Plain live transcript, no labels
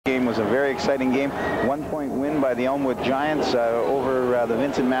was a very exciting game. 1-point win by the Elmwood Giants over the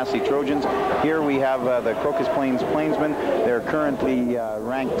Vincent Massey Trojans. Here we have the Crocus Plains Plainsmen. They're currently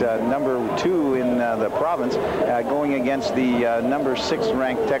ranked number 2 in the province, going against the number 6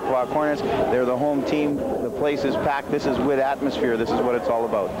 ranked Tec Voc Hornets. They're the home team. The place is packed. This is with atmosphere. This is what it's all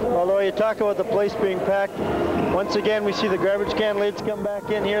about. Although you talk about the place being packed, once again we see the garbage can lids come back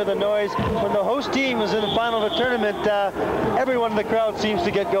in here, the noise. When the host team is in the final of the tournament, everyone in the crowd seems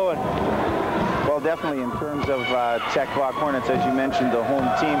to get going. Well, definitely in terms of Tec Voc Hornets, as you mentioned, the home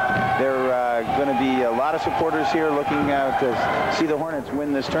team, there are going to be a lot of supporters here looking to see the Hornets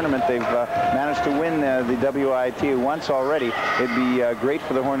win this tournament. They've managed to win the WIT once already. It'd be great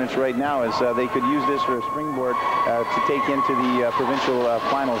for the Hornets right now, as they could use this for a springboard to take into the provincial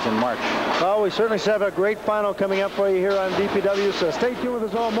finals in March. Well, we certainly have a great final coming up for you here on VPW, so stay tuned with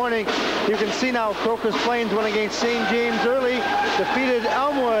us all morning. You can see now Crocus Plains went against St. James early, defeated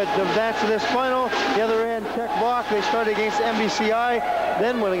Elmwood to advance to this final. The other end, Tec Voc, they started against MBCI,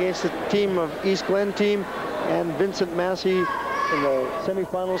 then went against the team of East Glen team and Vincent Massey in the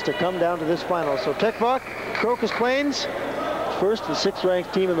semifinals to come down to this final. So Tec Voc, Crocus Plains, first and 6th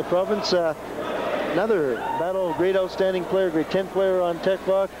ranked team in the province. Another battle, great outstanding player, great 10th player on Tec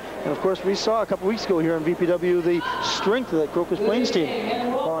Voc. And of course, we saw a couple weeks ago here on VPW the strength of that Crocus Plains team.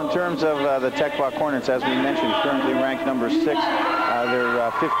 Well, in terms of the Tec Voc Hornets, as we mentioned, currently ranked number 6.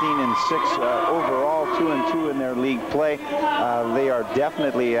 They're 15-6 overall, 2-2 in their league play. They are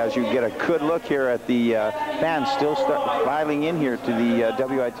definitely, as you get a good look here at the fans still filing in here to the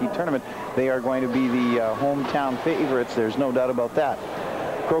WIT tournament, they are going to be the hometown favorites. There's no doubt about that.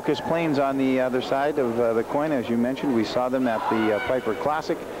 Crocus Plains on the other side of the coin, as you mentioned. We saw them at the Piper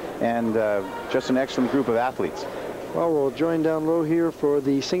Classic, and just an excellent group of athletes. Well, we'll join down low here for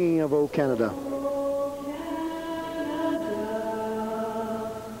the singing of O Canada.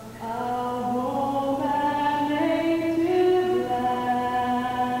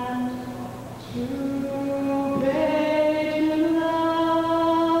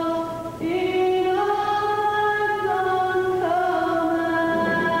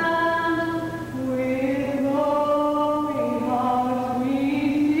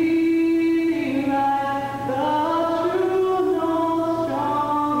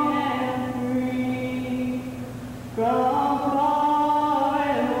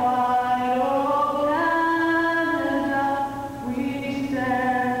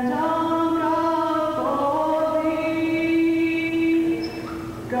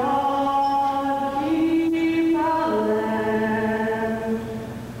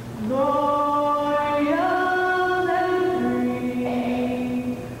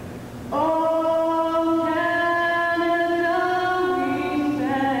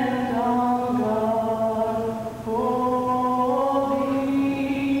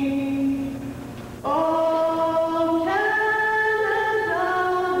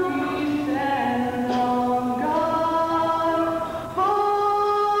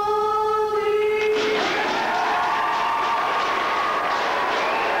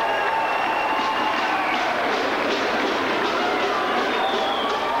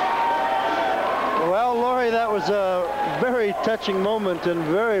 Touching moment and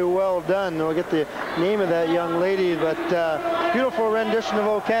very well done. We'll get the name of that young lady, but beautiful rendition of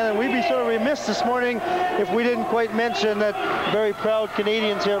O Canada. We'd be sort of remiss this morning if we didn't quite mention that very proud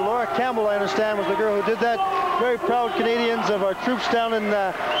Canadians here. Laura Campbell, I understand, was the girl who did that. Very proud Canadians of our troops down in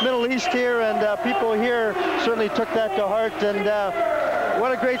the Middle East here, and people here certainly took that to heart. And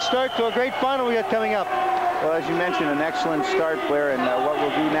what a great start to a great final we got coming up. Well, as you mentioned, an excellent start, Blair, and what we'll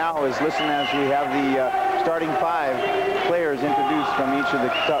do now is listen as we have the starting 5 players introduced from each of the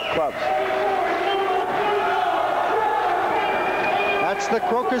clubs. That's the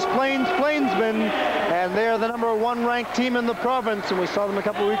Crocus Plains Plainsmen, and they're the number 1 ranked team in the province, and we saw them a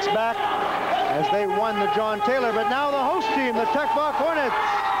couple of weeks back as they won the John Taylor. But now the host team, the Tec Voc Hornets.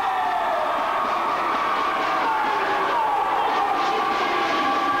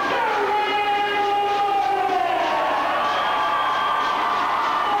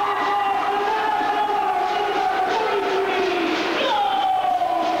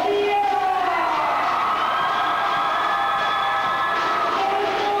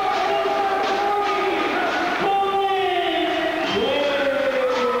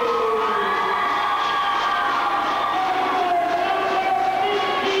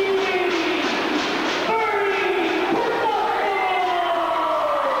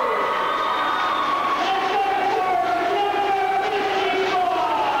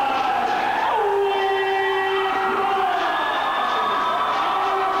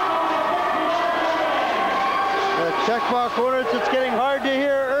 Tec Voc Hornets, it's getting hard to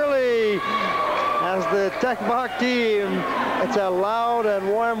hear early. Tec Voc team. It's a loud and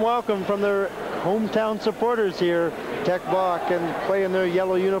warm welcome from their hometown supporters here. Tec Voc, and play in their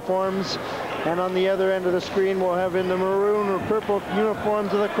yellow uniforms. And on the other end of the screen, we'll have in the maroon or purple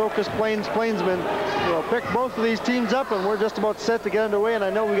uniforms of the Crocus Plains Plainsmen. We'll pick both of these teams up, and we're just about set to get underway. And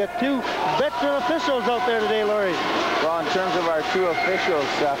I know we got two veteran officials out there today, Laurie. Well, in terms of our two officials,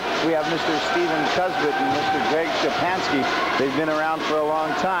 we have Mr. Stephen Cusbett and Mr. Greg Shapansky. They've been around for a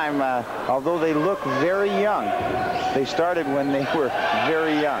long time, although they look very young. They started when they were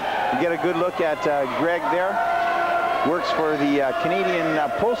very young. You get a good look at Greg there. Works for the Canadian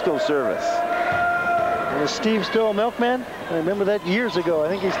Postal Service. And is Steve still a milkman? I remember that years ago. I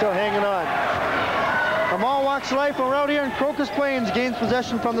think he's still hanging on. From all walks of life, we're out here in Crocus Plains, gains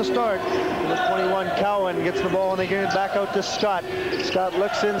possession from the start. Number 21, Cowan, gets the ball and they get it back out to Scott. Scott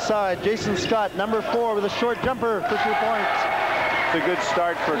looks inside. Jason Scott, number 4, with a short jumper for 2 points. It's a good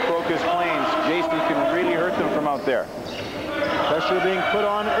start for Crocus Plains. Jason can really hurt them from out there. Pressure being put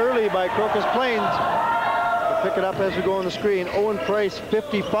on early by Crocus Plains. Pick it up as we go on the screen. Owen Price,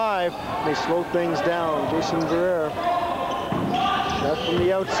 55. They slow things down. Jason Guerrero. Shot from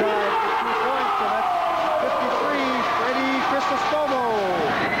the outside for 2 points, and that's 53. Freddie Cristostomo.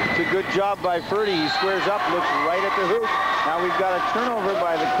 It's a good job by Ferdy. He squares up, looks right at the hoop. Now we've got a turnover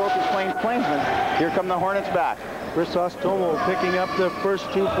by the Crocus Plains Plainsmen. Here come the Hornets back. Cristostomo picking up the first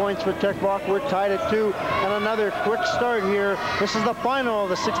 2 points for Tec Voc. We're tied at 2. And another quick start here. This is the final of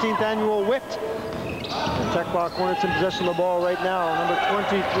the 16th annual WIT. The Tec Voc Hornets in possession of the ball right now. Number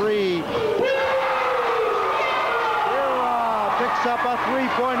 23. Vera picks up a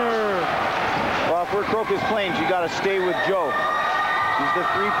 3-pointer. Well, for Crocus Plains, you got to stay with Joe. He's the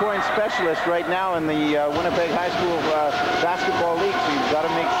 3-point specialist right now in the Winnipeg High School Basketball League, so you've got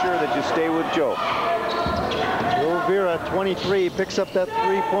to make sure that you stay with Joe. Joe Vera, 23, picks up that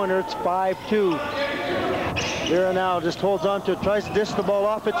 3-pointer. It's 5-2. Vera now just holds on to it, tries to dish the ball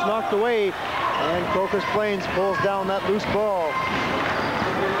off. It's knocked away. And Crocus Plains pulls down that loose ball.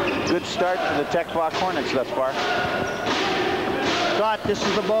 Good start for the Tec Voc Hornets thus far. Scott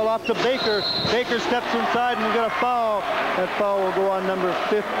dishes the ball off to Baker. Baker steps inside and we got a foul. That foul will go on number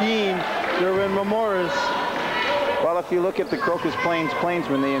 15, Derwin Memores. Well, if you look at the Crocus Plains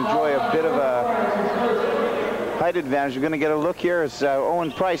Plainsmen, they enjoy a bit of a height advantage. We're going to get a look here as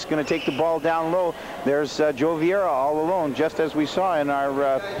Owen Price going to take the ball down low. There's Joe Vieira all alone, just as we saw in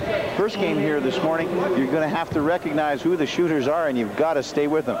our first game here this morning. You're going to have to recognize who the shooters are, and you've got to stay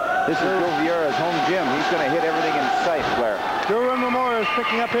with them. This is Joe Vieira's home gym. He's going to hit everything in sight, Blair. Derwin Memorial is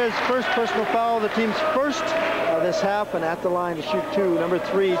picking up his first personal foul, the team's first this half, and at the line to shoot 2. Number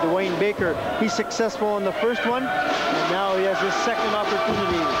 3, Dwayne Baker. He's successful in the first one, and now he has his second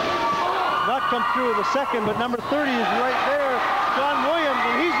opportunity. Not come through with the second, but number 30 is right there, John Williams,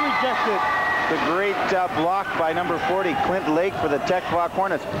 and he's rejected. The great block by number 40, Clint Lake, for the Tec Voc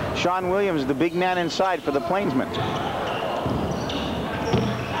Hornets. Sean Williams, the big man inside for the Plainsmen.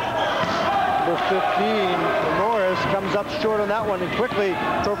 Number 15, Norris, comes up short on that one, and quickly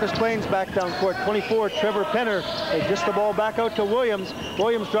Crocus Plains back down court. 24, Trevor Penner. They dish the ball back out to Williams.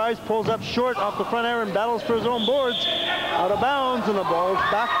 Williams drives, pulls up short off the front iron, battles for his own boards. Out of bounds, and the ball's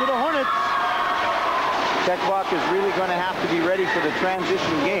back to the Hornets. Tec Voc is really going to have to be ready for the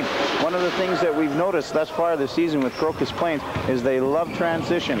transition game. One of the things that we've noticed thus far this season with Crocus Plains is they love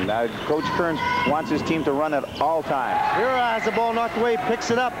transition. Coach Kearns wants his team to run at all times. Vera has the ball knocked away,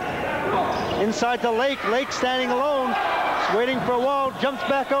 picks it up. Inside to Lake. Lake standing alone, waiting for a wall, jumps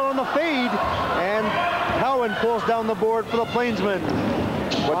back out on the fade, and Cowan pulls down the board for the Plainsmen.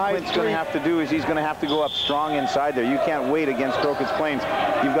 What Clint's going to have to do is he's going to have to go up strong inside there. You can't wait against Crocus Plains.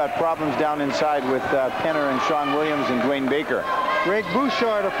 You've got problems down inside with Penner and Sean Williams and Dwayne Baker. Greg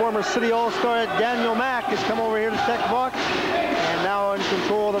Bouchard, a former City All-Star at Daniel Mack, has come over here to Tec Voc, and now in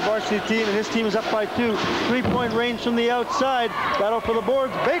control of the varsity team, and his team is up by 2. 3-point range from the outside. Battle for the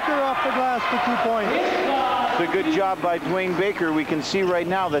boards. Baker off the glass for 2 points. It's a good job by Dwayne Baker. We can see right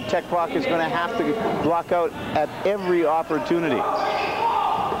now that Tec Voc is going to have to block out at every opportunity.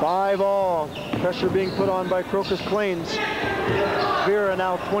 5-all. Pressure being put on by Crocus Plains. Vera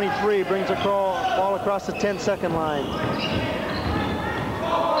now 23, brings a ball across the 10-second line.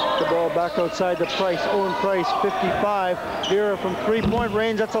 The ball back outside to Price. Owen Price, 55. Vera from 3-point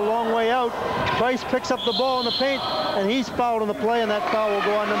range. That's a long way out. Price picks up the ball in the paint, and he's fouled on the play, and that foul will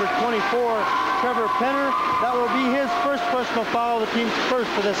go on number 24, Trevor Penner. That will be his first personal foul, the team's first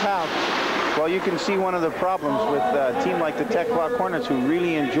for this half. Well, you can see one of the problems with a team like the Tec Voc Hornets, who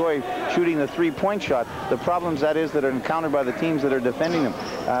really enjoy shooting the three-point shot. The problems that are encountered by the teams that are defending them.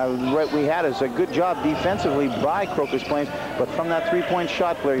 What we had is a good job defensively by Crocus Plains, but from that three-point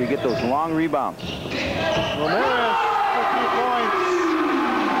shot player, you get those long rebounds. Ramirez for 3 points.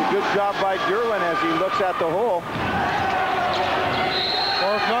 Good job by Derwin as he looks at the hole.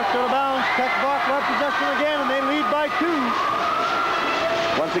 Ball knocked out of bounds. Tec Voc left possession again, and they lead by 2.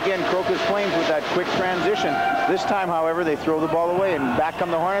 Once again, Crocus Plains with that quick transition. This time, however, they throw the ball away, and back come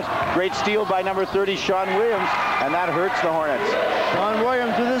the Hornets. Great steal by number 30, Sean Williams, and that hurts the Hornets. Sean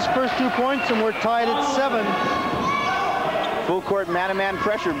Williams with his first 2 points, and we're tied at 7. Full court man-to-man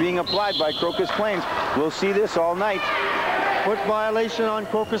pressure being applied by Crocus Plains. We'll see this all night. Foot violation on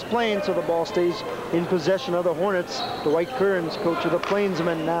Crocus Plains, so the ball stays in possession of the Hornets. Dwight Kearns, coach of the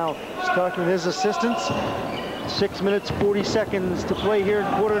Plainsmen, now is talking with his assistants. 6 minutes, 40 seconds to play here in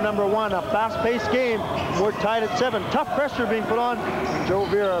quarter number 1. A fast-paced game. We're tied at 7. Tough pressure being put on. Joe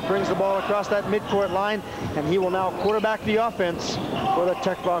Vera brings the ball across that midcourt line, and he will now quarterback the offense for the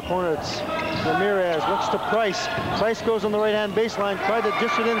Tec Voc Hornets. Ramirez looks to Price. Price goes on the right-hand baseline, tried to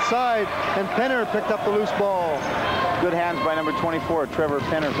dish it inside, and Penner picked up the loose ball. Good hands by number 24, Trevor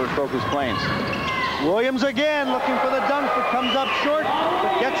Penner for Crocus Plains. Williams again looking for the dunk, but comes up short,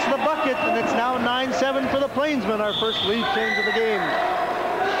 but gets the bucket, and it's now 9-7 for the Plainsmen, our first lead change of the game.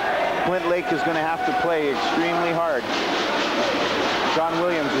 Clint Lake is going to have to play extremely hard. Sean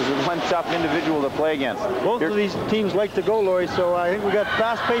Williams is one tough individual to play against. Both of these teams like to go, Laurie, so I think we got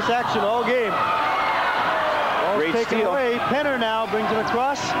fast-paced action all game. Ball's Great taken steal. away. Penner now brings it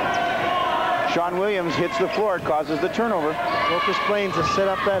across. Sean Williams hits the floor, causes the turnover. Crocus Plains has set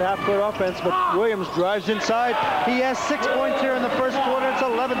up that half-court offense, but Williams drives inside. He has 6 points here in the first quarter. It's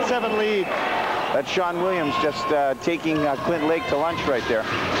 11-7 lead. That's Sean Williams just taking Clint Lake to lunch right there.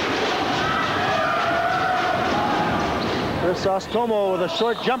 Chris Ostomo with a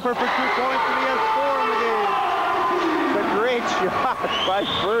short jumper for 2 points, and he has 4 in the game. It's a great shot by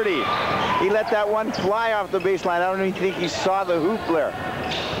Ferdy. He let that one fly off the baseline. I don't even think he saw the hoop there.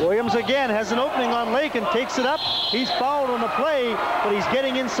 Williams again has an opening on Lake and takes it up. He's fouled on the play, but he's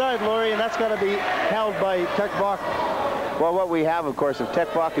getting inside, Laurie, and that's got to be held by Tec Voc. Well, what we have, of course, if Tec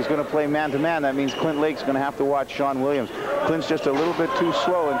Voc is going to play man-to-man, that means Clint Lake's going to have to watch Sean Williams. Clint's just a little bit too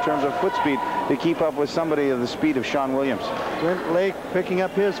slow in terms of foot speed to keep up with somebody of the speed of Sean Williams. Clint Lake picking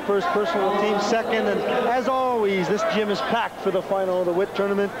up his first personal, team second, and as always, this gym is packed for the final of the WIT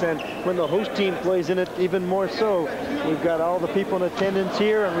tournament, and when the host team plays in it, even more so. We've got all the people in attendance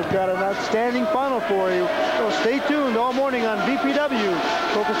here, and we've got an outstanding final for you. So stay tuned all morning on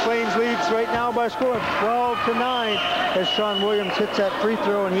VPW. Crocus Plains leads right now by a score of 12-9 as Sean Williams hits that free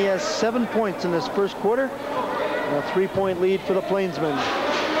throw, and he has 7 points in this first quarter. A 3-point lead for the Plainsmen.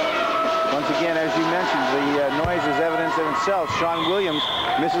 Once again, as you mentioned, the noise is evidence of itself. Sean Williams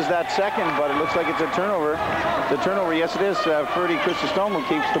misses that second, but it looks like it's a turnover. The turnover, yes it is. Ferdy Crisostomo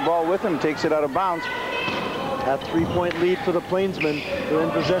keeps the ball with him, takes it out of bounds. That 3-point lead for the Plainsmen. They're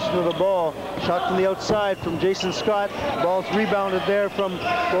in possession of the ball. Shot from the outside from Jason Scott. Ball's rebounded there from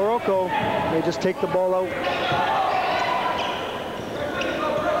Boroko. They just take the ball out.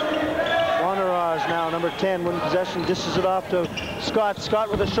 Now, number 10, when possession, dishes it off to Scott. Scott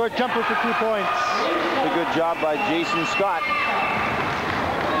with a short jumper for 2 points. A good job by Jason Scott.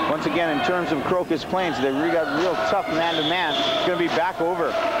 Once again, in terms of Crocus Plains, they've got real tough man-to-man. It's going to be back over.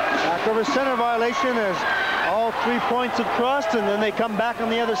 Back over center violation as all 3 points have crossed, and then they come back on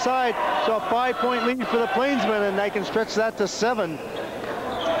the other side. So a 5-point lead for the Plainsmen, and they can stretch that to 7.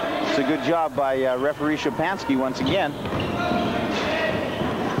 It's a good job by referee Shapansky once again.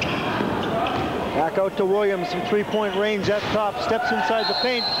 Back out to Williams, some 3-point range at top, steps inside the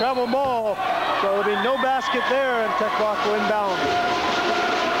paint, travel ball. So there'll be no basket there, and Tec Voc will inbound.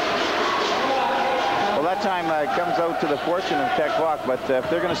 Well, that time comes out to the fortune of Tec Voc, but if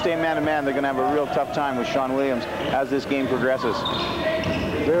they're going to stay man-to-man, they're going to have a real tough time with Sean Williams as this game progresses.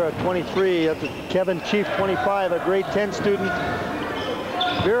 Vera, 23, that's Kevin Chief, 25, a grade 10 student.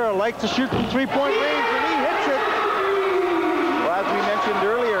 Vera likes to shoot from 3-point range, and he hits it. Well, as we mentioned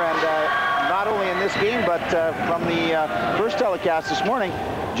earlier, and not only in this game, but from the first telecast this morning,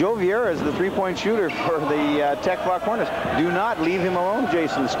 Joe Vieira is the 3-point shooter for the Tec Voc Hornets. Do not leave him alone,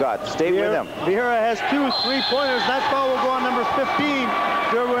 Jason Scott. Stay with him. Vieira has 2 3-pointers. That foul will go on number 15,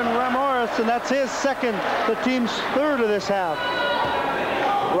 Derwin Ramirez, and that's his second, the team's third of this half.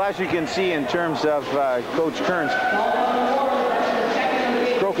 Well, as you can see in terms of Coach Kearns,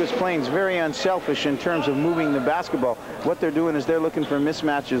 Crocus Plains very unselfish in terms of moving the basketball. What they're doing is they're looking for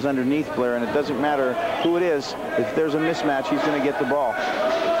mismatches underneath Blair, and it doesn't matter who it is. If there's a mismatch, he's going to get the ball.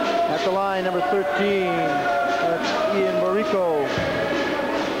 At the line, number 13, that's Ian Morico.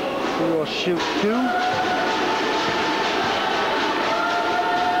 He will shoot 2.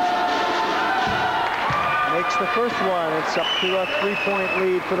 Makes the first one. It's up to a 3-point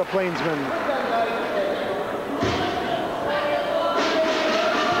lead for the Plainsmen.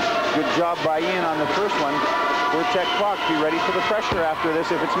 Good job by Ian on the first one. For Tec Voc, be ready for the pressure after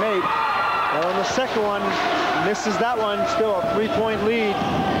this if it's made. And on the second one, misses that one. Still a 3-point lead.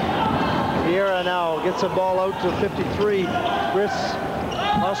 Vieira now gets the ball out to 53. Chris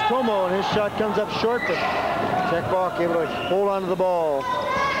Ostomo, and his shot comes up short, but Tec Voc able to hold on to the ball.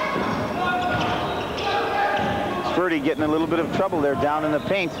 Ferdy getting a little bit of trouble there down in the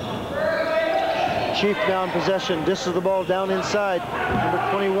paint. Chief now in possession. Dishes the ball down inside.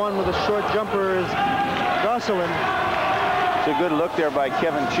 Number 21 with a short jumper is Gosselin. It's a good look there by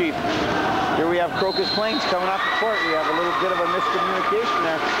Kevin Chief. Here we have Crocus Plains coming off the court. We have a little bit of a miscommunication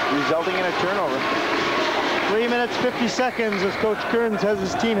there, resulting in a turnover. 3 minutes, 50 seconds as Coach Kearns has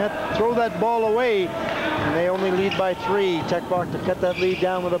his team throw that ball away. And they only lead by 3. Tec Voc to cut that lead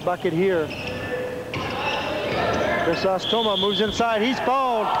down with a bucket here. Chris Ostoma moves inside. He's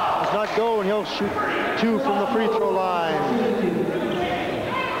fouled. Does not go, and he'll shoot 2 from the free throw line.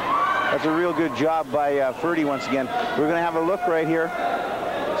 That's a real good job by Ferdy once again. We're going to have a look right here.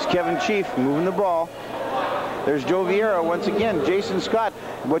 It's Kevin Chief moving the ball. There's Joe Vieira once again. Jason Scott,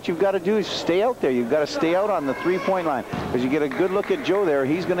 what you've got to do is stay out there. You've got to stay out on the 3-point line. Because you get a good look at Joe there,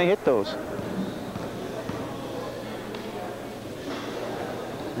 he's going to hit those.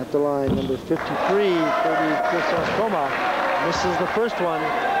 At the line, number 53, Chris Ostoma, misses the first one.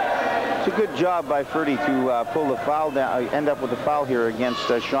 It's a good job by Ferdy to pull the foul down, end up with a foul here against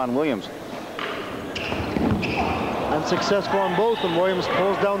Sean Williams. Unsuccessful on both, and Williams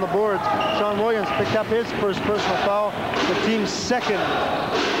pulls down the boards. Sean Williams picked up his first personal foul, the team's second.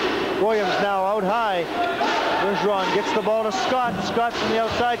 Williams now out high. Bergeron gets the ball to Scott. Scott from the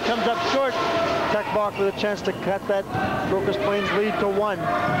outside comes up short. Tec Voc with a chance to cut that Crocus Plains lead to 1.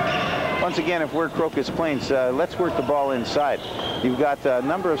 Once again, if we're Crocus Plains, let's work the ball inside. You've got a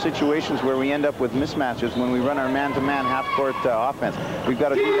number of situations where we end up with mismatches when we run our man-to-man half-court offense. We've got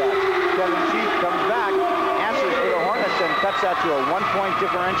to do that. Kevin Chief comes back, answers for the Hornets, and cuts that to a 1-point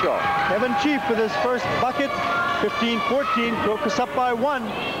differential. Kevin Chief with his first bucket, 15-14, Crocus up by 1.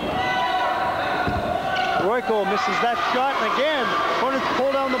 Royko misses that shot, and again, Hornets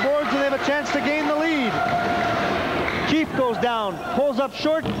pull down the boards, and they have a chance to gain the lead. Chief goes down, pulls up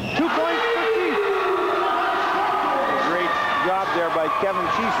short, 2 points for Chief. Great job there by Kevin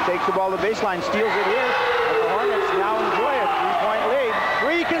Chief. Takes the ball to the baseline, steals it here, and the Hornets now enjoy a 3-point lead.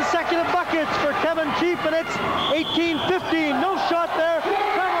 3 consecutive buckets for Kevin Chief, and it's 18-15. No shot there,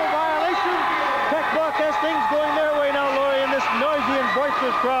 travel violation. Tec Voc has things going their way now, Laurie, in this noisy and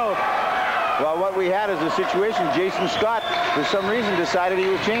boisterous crowd. Well, what we had is a situation. Jason Scott, for some reason, decided he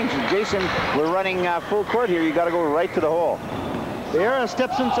would change. Jason, we're running full court here. You got to go right to the hole. Vieira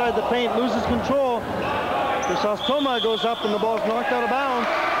steps inside the paint, loses control. Chrysostoma goes up, and the ball's knocked out of bounds.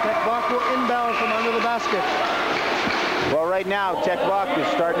 Tec Voc will inbound from under the basket. Well, right now, Tec Voc is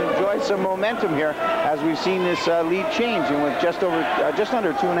starting to enjoy some momentum here as we've seen this lead change, and with just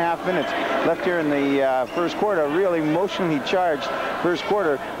under 2.5 minutes left here in the first quarter, a really emotionally charged first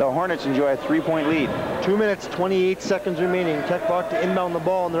quarter, the Hornets enjoy a 3-point lead. 2 minutes, 28 seconds remaining. Tec Voc to inbound the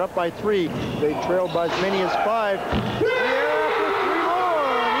ball, and they're up by 3. They trail by as many as 5. Vieira for 3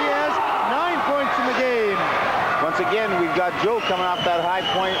 more, and he has 9 points in the game. Once again, we've got Joe coming off that high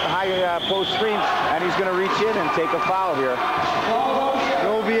post screen, and he's going to reach in and take a foul here.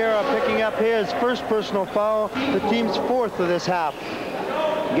 Joe Vieira picking up his first personal foul, the team's 4th of this half.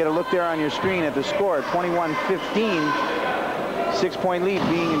 Get a look there on your screen at the score, 21-15. 6-point lead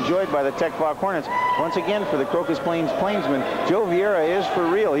being enjoyed by the Tec Voc Hornets. Once again, for the Crocus Plains Plainsmen, Joe Vieira is for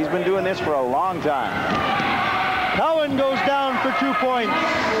real. He's been doing this for a long time. Cowan goes down for 2 points.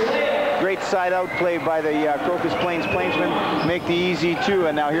 Great side-out play by the Crocus Plains Plainsmen. Make the easy 2,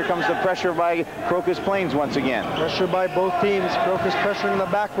 and now here comes the pressure by Crocus Plains once again. Pressure by both teams. Crocus pressuring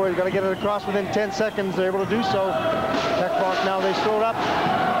the backboard. Got to get it across within 10 seconds. They're able to do so. Tec Voc now, they throw it up.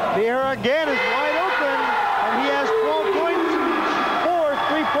 Vieira again is wide open, and he has 12 points. 4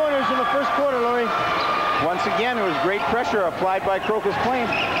 3-pointers in the first quarter, Louis. Once again, it was great pressure applied by Crocus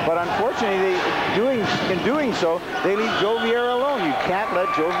Plains, but unfortunately, in doing so, they leave Joe Vieira alone. You can't let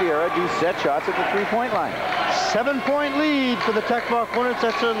Joe Vieira do set shots at the 3-point line. 7-point lead for the Tec Voc Hornets.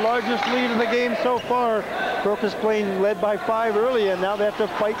 That's their largest lead in the game so far. Crocus Plains led by 5 early, and now they have to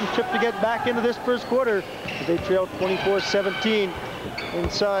fight and chip to get back into this first quarter. They trailed 24-17.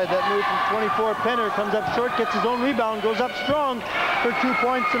 inside. That move from 24. Penner comes up short, gets his own rebound, goes up strong for 2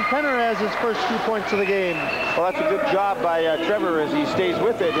 points, and Penner has his first 2 points of the game. Well, that's a good job by Trevor as he stays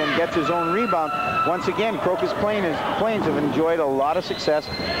with it and gets his own rebound. Once again, Crocus Plains have enjoyed a lot of success.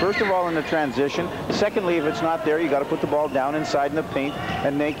 First of all, in the transition. Secondly, if it's not there, you got to put the ball down inside in the paint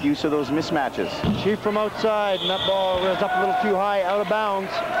and make use of those mismatches. Chief from outside, and that ball was up a little too high, out of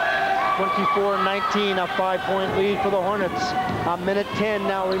bounds. 24-19, a 5-point lead for the Hornets. A minute 10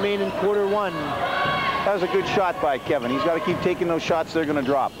 now remain in quarter one. That was a good shot by Kevin. He's got to keep taking those shots they're going to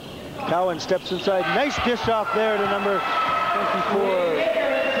drop. Cowan steps inside. Nice dish off there to number 3,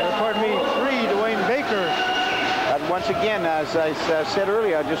 Dwayne Baker. Once again, as I said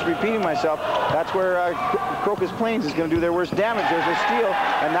earlier, I'm just repeating myself, that's where Crocus Plains is going to do their worst damage. There's a steal,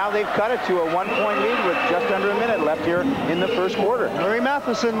 and now they've cut it to a 1-point lead with just under a minute left here in the first quarter. Murray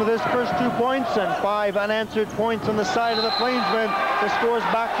Matheson with his first 2 points and 5 unanswered points on the side of the Plainsmen. The score's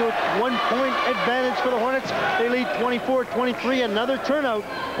back to a 1-point advantage for the Hornets. They lead 24-23. Another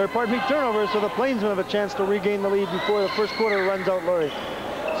turnover, so the Plainsmen have a chance to regain the lead before the first quarter runs out, Laurie.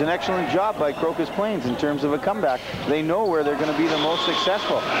 It's an excellent job by Crocus Plains in terms of a comeback. They know where they're going to be the most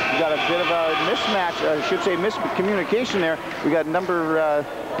successful. We got a bit of a mismatch, I should say miscommunication there. We got number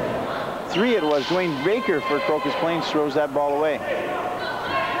 3, it was Dwayne Baker for Crocus Plains, throws that ball away.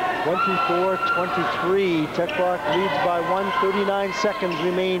 24-23. Tec Voc leads by 1. 39 seconds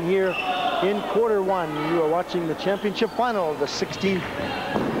remain here in quarter one. You are watching the championship final of the 16th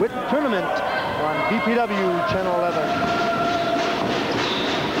WIT tournament on BPW Channel 11.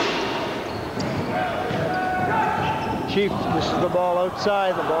 Chief misses the ball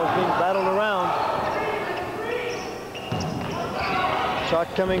outside. The ball is being battled around. Shot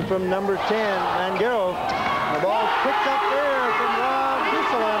coming from number 10, Mangaro. The ball picked up there from Rob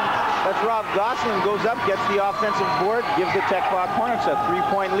Gosselin. That's Rob Gosselin, goes up, gets the offensive board, gives the Tec Voc Hornets a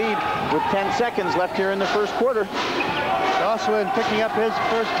 3-point lead with 10 seconds left here in the first quarter. Gosselin picking up his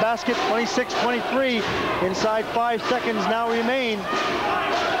first basket, 26-23. Inside 5 seconds now remain.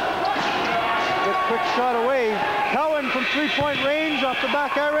 Good quick shot away. Cowan from 3-point range off the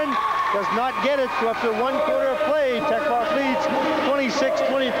back iron. Does not get it. So after 1 quarter of play, Tec Voc leads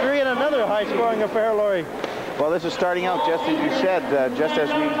 26-23 and another high-scoring affair, Laurie. Well, this is starting out just as you said, just as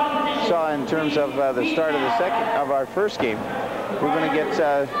we saw in terms of the start of our first game. We're going to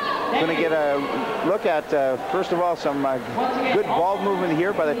get a look at first of all some good ball movement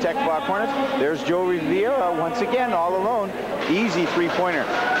here by the Tec Voc Hornets. There's Joe Rivera once again all alone. Easy 3-pointer.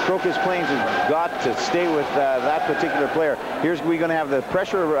 Crocus Plains has got to stay with that particular player. We're going to have the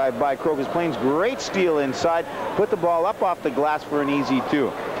pressure by Crocus Plains. Great steal inside. Put the ball up off the glass for an easy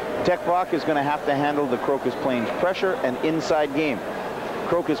 2. Tec Voc is going to have to handle the Crocus Plains pressure and inside game.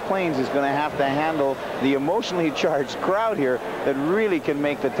 Crocus Plains is going to have to handle the emotionally charged crowd here that really can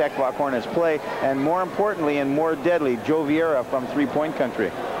make the Tec Voc Hornets play, and more importantly and more deadly, Joe Vieira from 3-point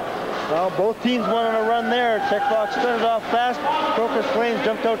country. Well, both teams went on a run there. Tec Voc started off fast. Crocus Plains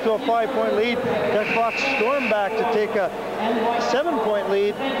jumped out to a 5-point lead. Tec Voc stormed back to take a 7-point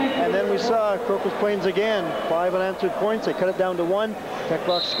lead, and then we saw Crocus Plains again. 5 unanswered points. They cut it down to 1. Tec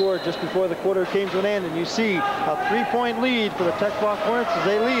Voc scored just before the quarter came to an end, and you see a 3-point lead for the Tec Voc Hornets as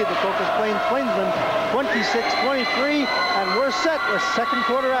they lead the Crocus Plains Plainsmen 26-23, and we're set with second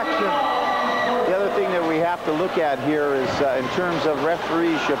quarter action. The other thing that we have to look at here is in terms of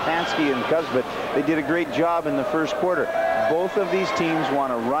referees Shapansky and Cusbit. They did a great job in the first quarter. Both of these teams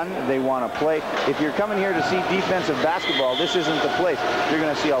want to run, they want to play. If you're coming here to see defensive basketball, this isn't the place. You're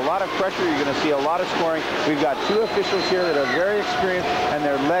going to see a lot of pressure, you're going to see a lot of scoring. We've got 2 officials here that are very experienced, and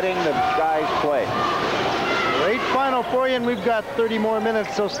they're letting the guys play. Great final for you, and we've got 30 more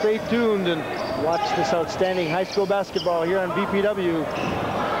minutes, so stay tuned and watch this outstanding high school basketball here on BPW.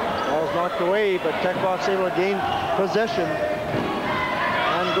 Ball's knocked away, but Tec Voc's able to gain possession.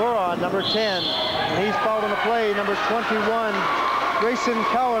 Angora, number 10, and he's fouled on the play. Number 21, Grayson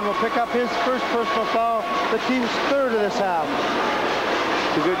Cowan will pick up his first personal foul, the team's 3rd of this half.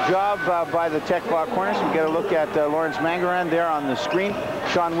 It's a good job by the Tec Voc Hornets. We get a look at Lawrence Mangaran there on the screen.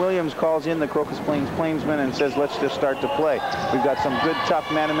 Sean Williams calls in the Crocus Plains Plainsmen and says, let's just start to play. We've got some good,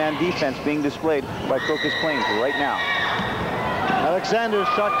 tough man-to-man defense being displayed by Crocus Plains right now. Alexander's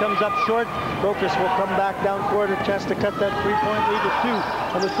shot comes up short. Crocus will come back down court, a chance to cut that 3-point lead to 2.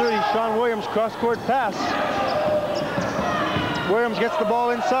 Number 30, Sean Williams, cross-court pass. Williams gets the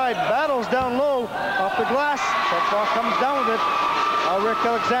ball inside, battles down low, off the glass. Tec Voc comes down with it. Rick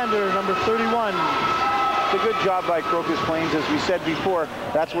Alexander, number 31. It's a good job by Crocus Plains. As we said before,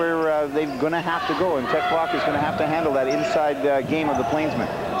 that's where they're going to have to go, and Tec Voc is going to have to handle that inside game of the Plainsmen.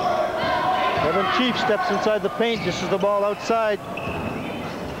 Evan Chief steps inside the paint, just as the ball outside.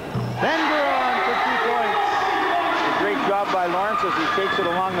 Mangaran for 3 points. A great job by Lawrence as he takes it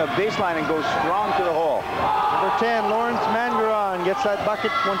along the baseline and goes strong to the hole. Number 10, Lawrence Mangaran gets that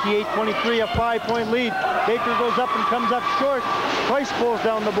bucket, 28-23, a 5-point lead. Baker goes up and comes up short. Price pulls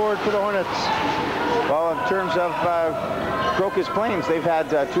down the board for the Hornets. Well, in terms of Crocus Plains, they've had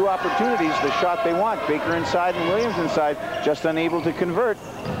 2 opportunities, the shot they want. Baker inside and Williams inside, just unable to convert.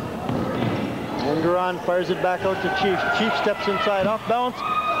 Mangaran fires it back out to Chief. Chief steps inside, off balance,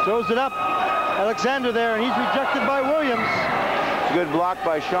 throws it up. Alexander there, and he's rejected by Williams. It's a good block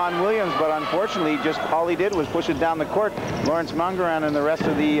by Sean Williams, but unfortunately, just all he did was push it down the court. Lawrence Mangaran and the rest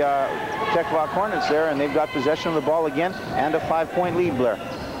of the Tec Voc Hornets there, and they've got possession of the ball again, and a 5-point lead, Blair.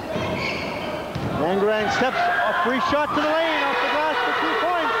 Mangaran steps, a free shot to the lane, off the glass for 2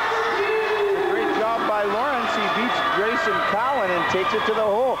 points. Great job by Lawrence. He beats Grayson Cowan and takes it to the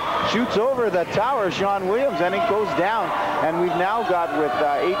hole. Shoots over the tower, Sean Williams, and it goes down. And we've now got, with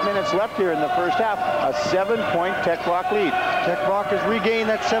 8 minutes left here in the first half, a 7-point Tec Voc lead. Tec Voc has regained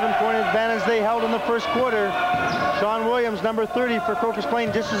that 7-point advantage they held in the first quarter. Sean Williams, number 30 for Crocus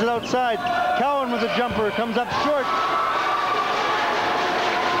Plains, dishes it outside. Cowan with a jumper, comes up short.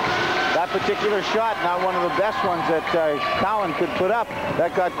 That particular shot, not one of the best ones that Cowan could put up.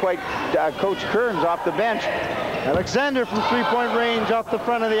 That got quite Coach Kearns off the bench. Alexander from 3-point range off the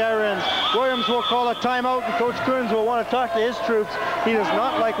front of the iron. Williams will call a timeout, and Coach Kearns will want to talk to his troops. He does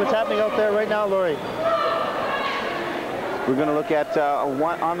not like what's happening out there right now, Laurie. We're going to look at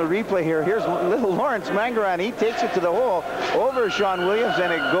one on the replay here. Here's little Lawrence Mangaran. He takes it to the hole over Sean Williams,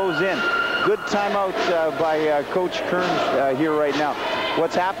 and it goes in. Good timeout by Coach Kearns here right now.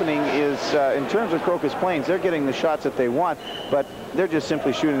 What's happening is, in terms of Crocus Plains, they're getting the shots that they want, but they're just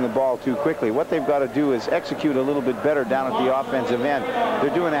simply shooting the ball too quickly. What they've got to do is execute a little bit better down at the offensive end.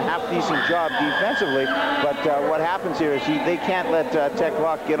 They're doing a half-decent job defensively, but what happens here is they can't let Tec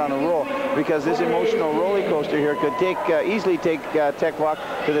Voc get on a roll, because this emotional roller coaster here could easily take Tec Voc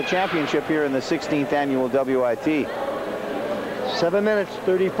to the championship here in the 16th annual WIT. 7 minutes,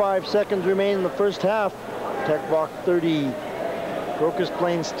 35 seconds remain in the first half. Tec Voc 30. Crocus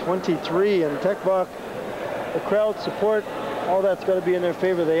Plains 23, and Tec Voc, the crowd support, all that's got to be in their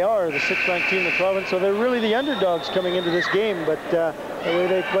favor. They are the 6th-ranked team in the province, so they're really the underdogs coming into this game, but the way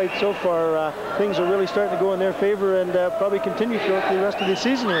they've played so far, things are really starting to go in their favor, and probably continue throughout the rest of the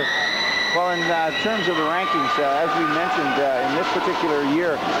season here. Well, in terms of the rankings, as we mentioned, in this particular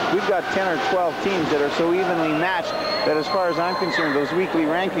year, we've got 10 or 12 teams that are so evenly matched that, as far as I'm concerned, those weekly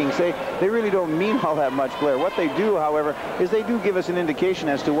rankings, they really don't mean all that much, Blair. What they do, however, is they do give us an indication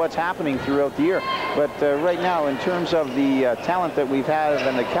as to what's happening throughout the year. But right now, in terms of the talent that we've had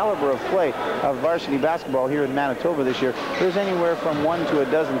and the caliber of play of varsity basketball here in Manitoba this year, there's anywhere from 1 to a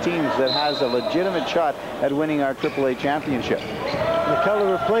dozen teams that has a legitimate shot at winning our AAA championship. The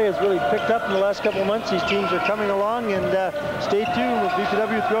caliber of play has really picked up in the last couple of months. These teams are coming along, and stay tuned with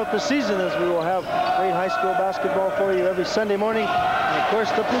BPW throughout the season, as we will have great high school basketball for you every Sunday morning. And of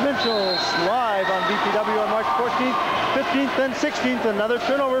course, the provincials live on BPW on March 14th, 15th, and 16th. Another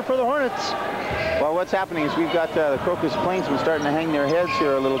turnover for the Hornets. Well, what's happening is we've got the Crocus Plainsmen starting to hang their heads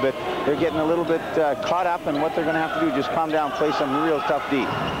here a little bit. They're getting a little bit caught up, and what they're going to have to do is just calm down, play some real tough D.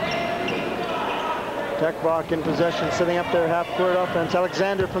 Tec Voc in possession, sitting up there half-court offense.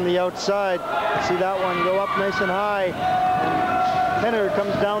 Alexander from the outside. See that one go up nice and high. And Penner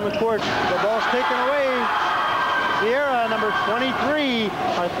comes down the court. The ball's taken away. Sierra, number 23,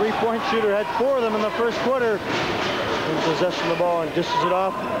 our 3-point shooter, had 4 of them in the first quarter. In possession of the ball and dishes it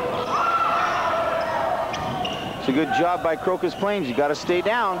off. It's a good job by Crocus Plains. You got to stay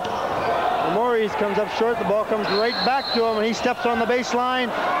down. Maurice comes up short. The ball comes right back to him, and he steps on the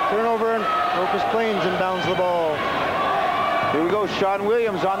baseline. Turnover, and Crocus Plains inbounds the ball. Here we go. Sean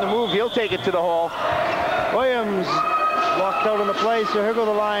Williams on the move. He'll take it to the hole. Williams blocked out on the play, so here go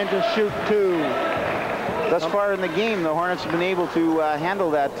the line to shoot 2. Thus far in the game, the Hornets have been able to handle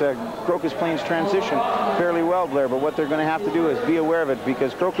that Crocus Plains transition fairly well, Blair. But what they're going to have to do is be aware of it,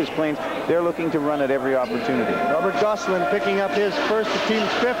 because Crocus Plains, they're looking to run at every opportunity. Robert Gosselin picking up his first, the team's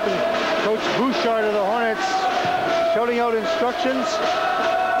 5th, and Coach Bouchard of the Hornets shouting out instructions.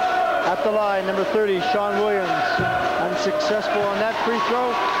 At the line, number 30, Sean Williams, unsuccessful on that free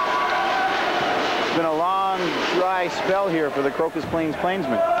throw. It's been a long, dry spell here for the Crocus Plains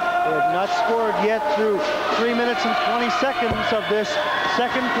Plainsmen. They have not scored yet through 3 minutes and 20 seconds of this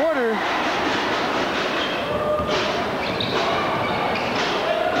second quarter.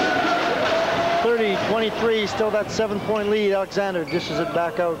 (30-23), still that 7-point lead. Alexander dishes it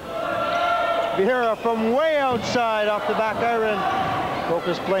back out. Vieira from way outside off the back iron.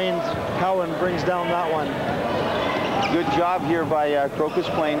 Crocus Plains, Cowan brings down that one. Good job here by Crocus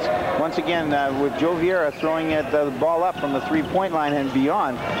Plains. Once again, with Joe Vieira throwing the ball up from the three-point line and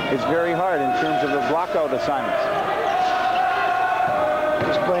beyond, it's very hard in terms of the blockout assignments.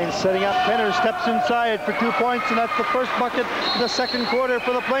 Crocus Plains setting up. Penner steps inside for 2 points, and that's the first bucket of the second quarter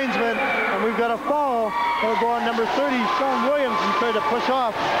for the Plainsmen. And we've got a foul. That'll go on number 30, Sean Williams, and try to push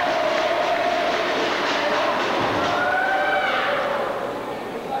off.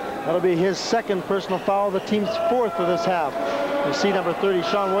 That'll be his second personal foul, the team's fourth of this half. You see number 30,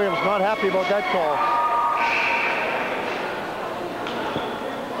 Sean Williams, not happy about that call.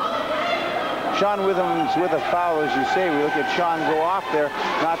 Sean Williams with a foul, as you say. We look at Sean go off there,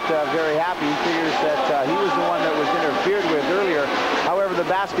 not very happy. He figures that he was the one that was interfered with earlier. However, the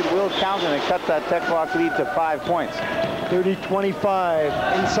basket will count, and it cut that Tec Voc lead to 5 points.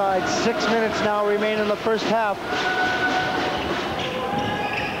 30-25, inside 6 minutes now remain in the first half.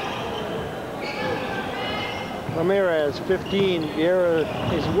 Ramirez, 15. Vieira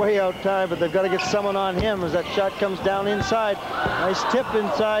is way out time, but they've got to get someone on him as that shot comes down inside. Nice tip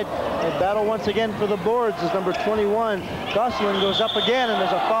inside. They battle once again for the boards as number 21. Gosselin goes up again, and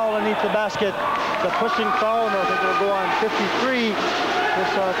there's a foul underneath the basket. The pushing foul, and I think it'll go on 53.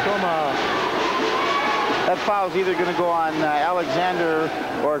 Chrysostoma. That foul's either going to go on Alexander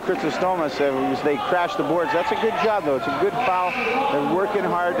or Chrysostomus as they crash the boards. That's a good job, though. It's a good foul. They're working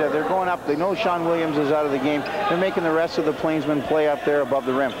hard. They're going up. They know Sean Williams is out of the game. They're making the rest of the Plainsmen play up there above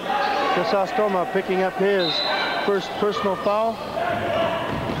the rim. Chrysostoma picking up his first personal foul.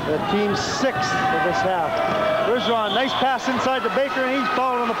 The team's sixth of this half. Bergeron, nice pass inside to Baker, and he's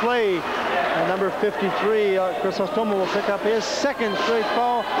fouled on the play. And number 53, Chrysostoma will pick up his second straight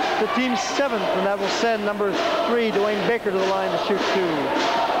foul, the team's seventh, and that will send number 3, Dwayne Baker, to the line to shoot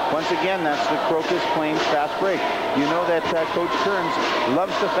 2. Once again, that's the Crocus Plains fast break. You know that Coach Kearns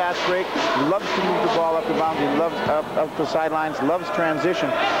loves the fast break, loves to move the ball up the boundary, loves up the sidelines, loves transition.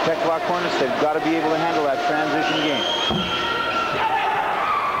 Tec Voc Hornets, they've got to be able to handle that transition game.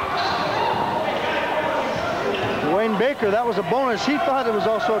 Dwayne Baker, that was a bonus. He thought it was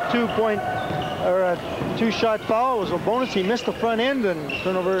also a 2-point or a 2-shot foul. It was a bonus. He missed the front end and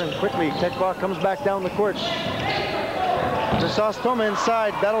turnover, and quickly Tec Voc comes back down the court. Chrysostoma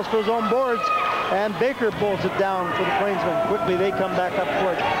inside, battles for his own boards, and Baker pulls it down for the Plainsmen. Quickly they come back up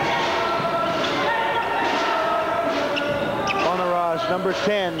court. Bonaraj, number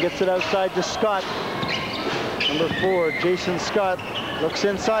 10, gets it outside to Scott. Number 4, Jason Scott, looks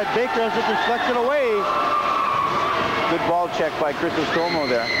inside. Baker has it deflected away. Good ball check by Chrysostomo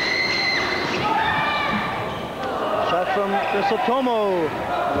there. Shot from Chrysostomo,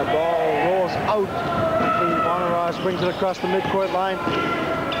 and the ball rolls out. Bonaraj brings it across the midcourt line.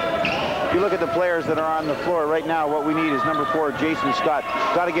 If you look at the players that are on the floor right now, what we need is number 4, Jason Scott.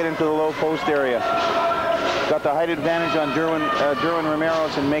 Got to get into the low post area. Got the height advantage on Derwin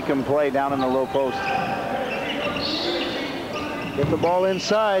Ramirez and make him play down in the low post. Get the ball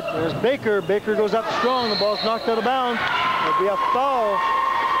inside. There's Baker. Baker goes up strong. The ball's knocked out of bounds. There'll be a foul.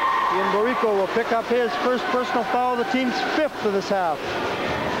 Ian Borico will pick up his first personal foul, the team's 5th of this half.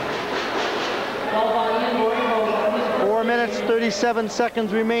 4 minutes, 37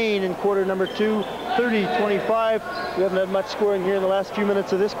 seconds remain in quarter number 2, 30-25. We haven't had much scoring here in the last few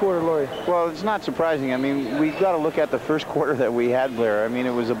minutes of this quarter, Laurie. Well, it's not surprising. I mean, we've got to look at the first quarter that we had, Blair. I mean,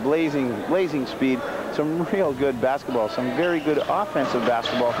 it was a blazing speed, some real good basketball, some very good offensive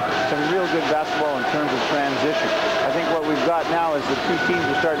basketball, some real good basketball in terms of transition. I think what we've got now is the two teams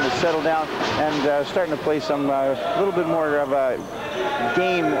are starting to settle down and starting to play some little bit more of a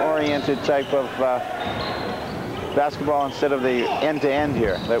game-oriented type of basketball instead of the end-to-end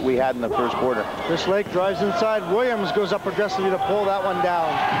here that we had in the first quarter. Chris Lake drives inside. Williams goes up aggressively to pull that one down.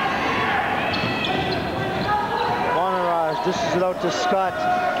 Bonaraj dishes it out to Scott.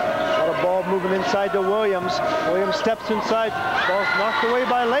 Got a ball moving inside to Williams. Williams steps inside. Ball's knocked away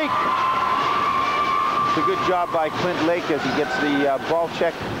by Lake. It's a good job by Clint Lake as he gets the ball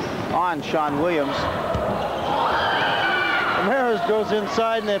check on Sean Williams. Ramirez goes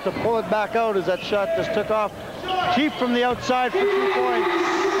inside, and they have to pull it back out as that shot just took off. Chief from the outside for 2 points.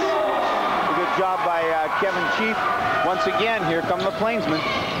 A good job by Kevin Chief. Once again, here come the Plainsmen.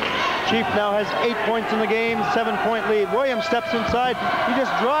 Chief now has 8 points in the game, 7-point lead. Williams steps inside. He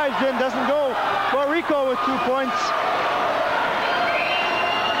just drives in, doesn't go. Borico with 2 points.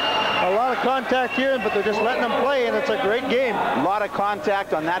 A lot of contact here, but they're just letting them play, and it's a great game. A lot of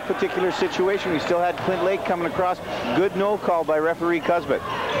contact on that particular situation. We still had Clint Lake coming across. Good no call by referee Cusbett.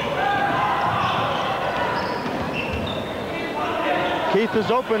 Keith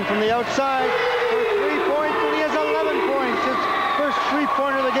is open from the outside for 3 points, and he has 11 points. His first 3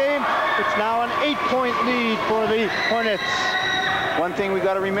 three-pointer of the game. It's now an 8-point lead for the Hornets. One thing we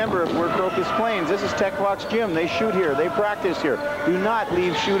got to remember, if we're Crocus Plains, this is Tec Voc's gym. They shoot here. They practice here. Do not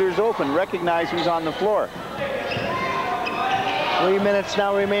leave shooters open. Recognize who's on the floor. 3 minutes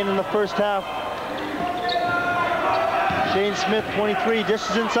now remain in the first half. Shane Smith, 23,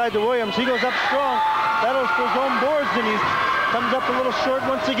 dishes inside to Williams. He goes up strong, battles for his own boards, and he comes up a little short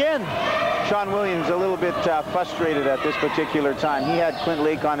once again. Sean Williams a little bit frustrated at this particular time. He had Clint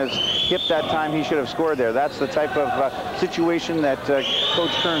Lake on his hip that time. He should have scored there. That's the type of situation that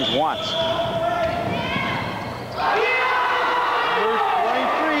Coach Kearns wants. Number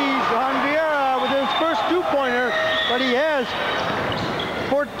 23, John Vieira with his first two-pointer, but he has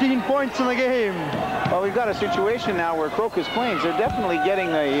 14 points in the game. Well, we've got a situation now where Crocus Plains, they're definitely getting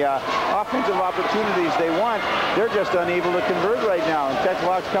the offensive opportunities they want. They're just unable to convert right now. And Tec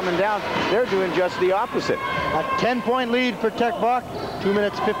Voc's coming down. They're doing just the opposite. A 10-point lead for Tec Voc. 2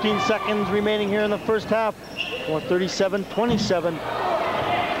 minutes, 15 seconds remaining here in the first half. 37-27.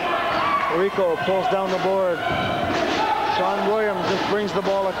 Rico pulls down the board. Sean Williams just brings the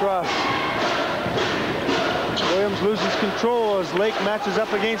ball across. Williams loses control as Lake matches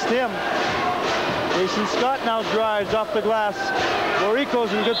up against him. Jason Scott now drives off the glass.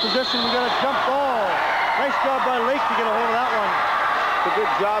 Lorico's in good position. We got a jump ball. Nice job by Lake to get a hold of that one. It's a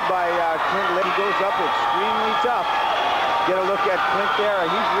good job by Clint Lake. He goes up extremely tough. Get a look at Clint there.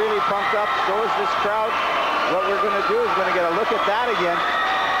 He's really pumped up. So is this crowd. What we're going to do is going to get a look at that again.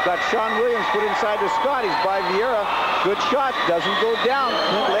 Got Sean Williams put inside to Scott. He's by Vieira. Good shot. Doesn't go down.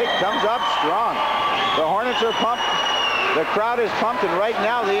 Clint Lake comes up strong. The Hornets are pumped. The crowd is pumped, and right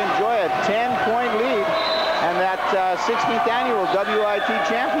now they enjoy a 10-point lead, and that 16th annual WIT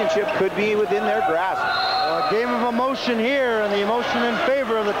championship could be within their grasp. A game of emotion here, and the emotion in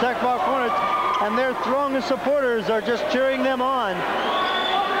favor of the Tec Voc Hornets, and their throng of supporters are just cheering them on.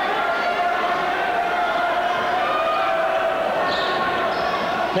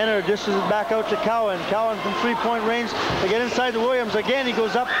 Penner dishes it back out to Cowan. Cowan from three-point range. They get inside to Williams. Again, he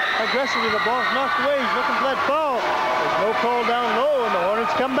goes up aggressively. The ball's knocked away. He's looking for that foul. There's no call down low, and the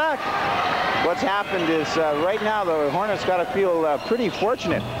Hornets come back. What's happened is right now the Hornets got to feel pretty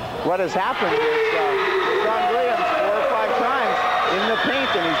fortunate. What has happened is Sean Williams 4 or 5 times in the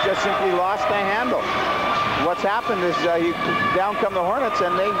paint, and he's just simply lost the handle. What's happened is down come the Hornets,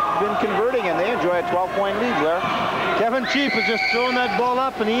 and they've been converting, and they enjoy a 12-point lead, Blair. Kevin Chief has just thrown that ball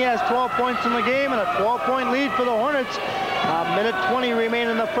up, and he has 12 points in the game, and a 12-point lead for the Hornets. Minute 20 remain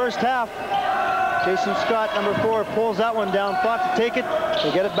in the first half. Jason Scott, number 4, pulls that one down, thought to take it.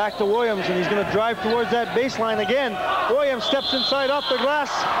 They get it back to Williams, and he's going to drive towards that baseline again. Williams steps inside off the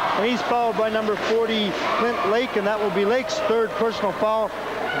glass, and he's fouled by number 40, Clint Lake, and that will be Lake's third personal foul.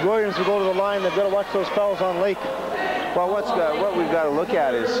 Williams will go to the line. They've got to watch those fouls on Lake. Well, what we've got to look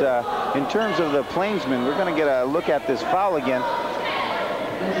at is, in terms of the Plainsmen, we're going to get a look at this foul again.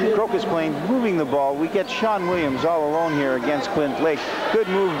 Crocus Plains moving the ball. We get Sean Williams all alone here against Clint Lake. Good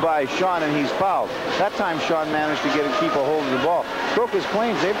move by Sean, and he's fouled. That time Sean managed to keep a hold of the ball. Crocus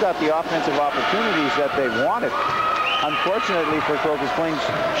Plains, they've got the offensive opportunities that they've wanted. Unfortunately for Crocus Plains,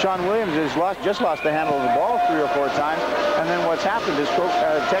 Sean Williams has just lost the handle of the ball 3 or 4 times. And then what's happened is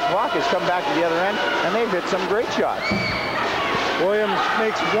Tec Voc has come back to the other end, and they've hit some great shots. Williams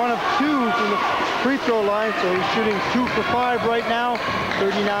makes 1 of 2 from the free throw line, so he's shooting 2 for 5 right now.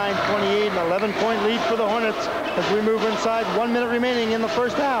 39-28, an 11-point lead for the Hornets as we move inside. 1 minute remaining in the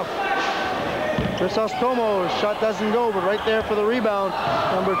first half. Chrysostomo, shot doesn't go, but right there for the rebound.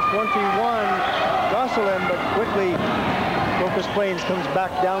 Number 21, Gosselin, but quickly Crocus Plains comes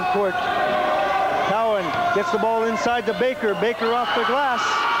back down court. Cowan gets the ball inside to Baker. Baker off the glass.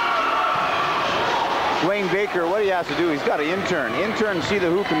 Dwayne Baker, what he has to do, he's got to intern. Intern, see the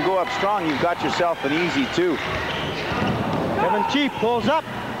hoop and go up strong. You've got yourself an easy 2. Kevin Chief pulls up.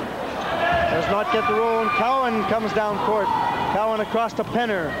 Does not get the roll, and Cowan comes down court. Cowan across to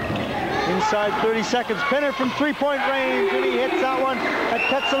Penner. Inside 30 seconds. Penner from three-point range, and he hits that one. That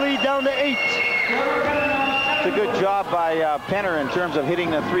cuts the lead down to 8. It's a good job by Penner in terms of hitting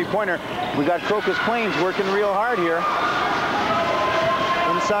the three-pointer. We got Crocus Plains working real hard here.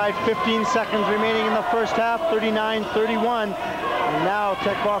 Inside 15 seconds remaining in the first half, 39-31. And now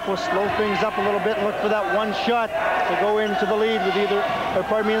Tec Voc will slow things up a little bit and look for that one shot to go into the lead with either, or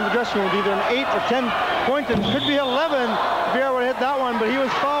pardon me, in the dressing room with either an 8 or 10 point, and could be 11. Vieira would hit that one, but he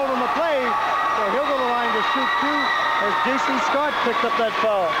was fouled on the play, so he'll go to the line to shoot 2 as Jason Scott picked up that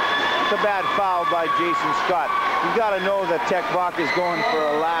foul. It's a bad foul by Jason Scott. You got to know that Tec Voc is going for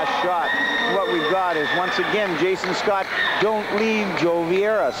a last shot. What we've got is, once again, Jason Scott, don't leave Joe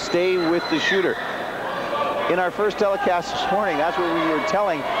Vieira. Stay with the shooter. in our first telecast this morning. That's what we were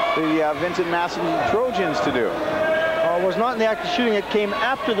telling the Vincent Masson Trojans to do. It was not in the act of shooting. It came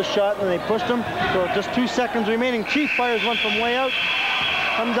after the shot, and they pushed him. So just 2 seconds remaining. Chief fires one from way out.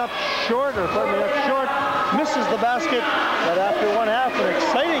 Comes up short, or pardon me, up short. Misses the basket. But after one half, an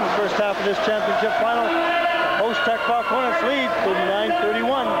exciting first half of this championship final. Host Tec Voc Hornets lead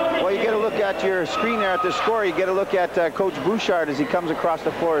 39-31. Well, you get a look at your screen there at the score. You get a look at Coach Bouchard as he comes across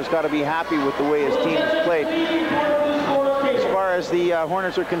the floor. He's got to be happy with the way his team has played. As far as the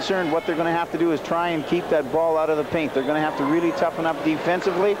Hornets are concerned, what they're going to have to do is try and keep that ball out of the paint. They're going to have to really toughen up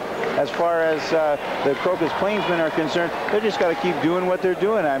defensively. As far as the Crocus Plainsmen are concerned, they just got to keep doing what they're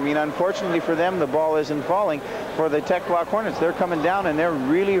doing. I mean, unfortunately for them, the ball isn't falling. For the Tec Voc Hornets, they're coming down and they're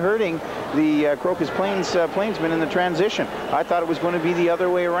really hurting the Crocus Plainsmen in the transition. I thought it was going to be the other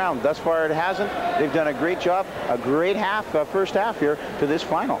way around. Thus far, it hasn't. They've done a great job, a great first half here to this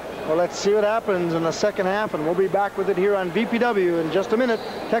final. Well, let's see what happens in the second half, and we'll be back with it here on VPW in just a minute.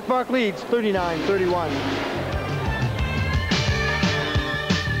 Tec Voc leads 39-31.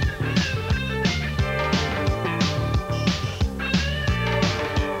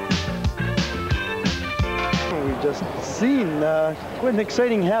 Just seen quite an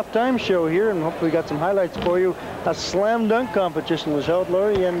exciting halftime show here, and hopefully we got some highlights for you. A slam dunk competition was held,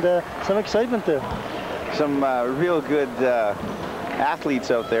 Laurie, and some excitement there. Some real good athletes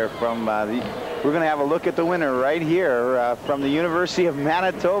out there from we're going to have a look at the winner right here from the University of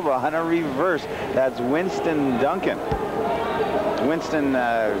Manitoba on a reverse. That's Winston Duncan. Winston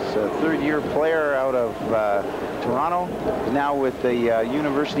is a third-year player out of Toronto, now with the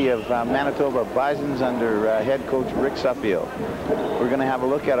University of Manitoba Bisons under head coach Rick Suffield. We're going to have a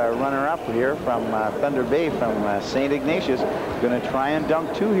look at our runner-up here from Thunder Bay, from St. Ignatius. Going to try and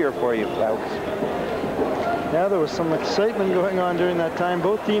dunk two here for you, folks. Yeah, there was some excitement going on during that time.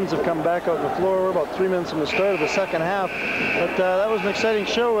 Both teams have come back out on the floor. We're about 3 minutes from the start of the second half. But that was an exciting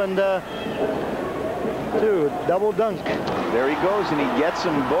show, and double dunk. There he goes, and he gets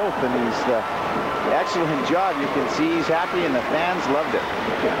them both, and he's excellent job. You can see he's happy, and the fans loved it.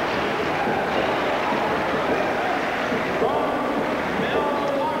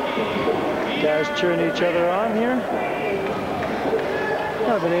 Guys cheering each other on here.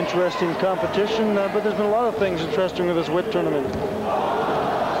 Kind of an interesting competition, but there's been a lot of things interesting with this WIT tournament. It's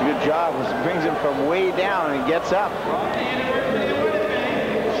a good job. It brings him from way down, and he gets up.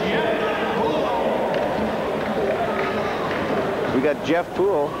 We got Jeff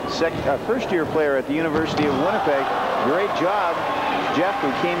Poole, first-year player at the University of Winnipeg. Great job, Jeff,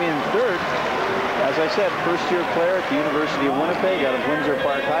 who came in third. As I said, first-year player at the University of Winnipeg out of Windsor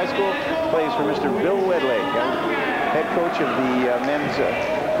Park High School. Plays for Mr. Bill Wedlake, head coach of the men's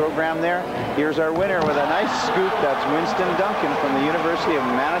program there. Here's our winner with a nice scoop. That's Winston Duncan from the University of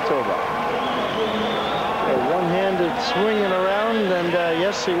Manitoba. One-handed swinging around, and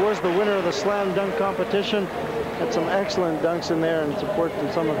yes, he was the winner of the slam dunk competition. Had some excellent dunks in there and support from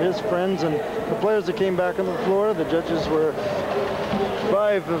some of his friends and the players that came back on the floor. The judges were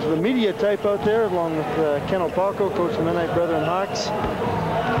 5 of the media type out there, along with Ken Opalco, coach of the Mennonite Brethren Hawks.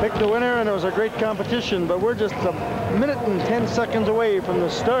 Picked the winner, and it was a great competition, but we're just a minute and 10 seconds away from the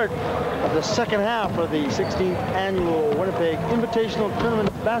start of the second half of the 16th annual Winnipeg Invitational Tournament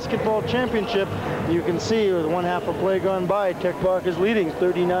Basketball Championship. You can see with one half of play gone by, Tec Voc is leading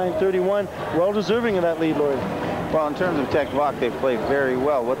 39-31. Well deserving of that lead, Lloyd. Well, in terms of Tec Voc, they've played very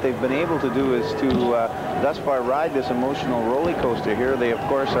well. What they've been able to do is to thus far ride this emotional roller coaster here. They, of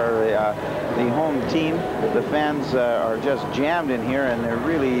course, are the home team. The fans are just jammed in here, and they're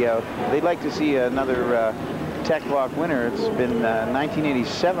really, they'd like to see another Tec Voc winner. It's been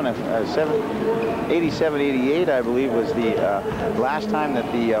 1987, 87-88, I believe, was the last time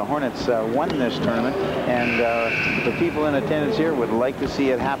that the Hornets won this tournament, and the people in attendance here would like to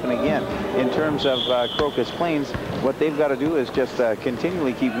see it happen again. In terms of Crocus Plains, what they've got to do is just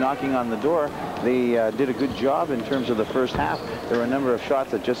continually keep knocking on the door. They did a good job in terms of the first half. There were a number of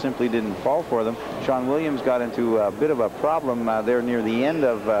shots that just simply didn't fall for them. Sean Williams got into a bit of a problem there near the end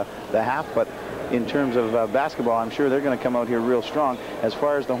of the half, but in terms of basketball, I'm sure they're going to come out here real strong. As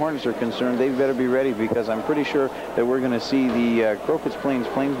far as the Hornets are concerned, they better be ready, because I'm pretty sure that we're going to see the Crocus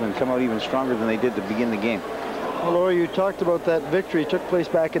Plainsmen come out even stronger than they did to begin the game. Well, Laura, you talked about that victory. It took place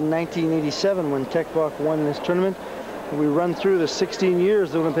back in 1987 when Tec Voc won this tournament. We run through the 16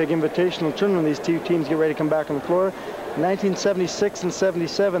 years of the Winnipeg Invitational Tournament. These two teams get ready to come back on the floor. In 1976 and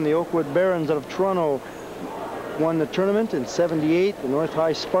 77, the Oakwood Barons out of Toronto won the tournament. In 78, the North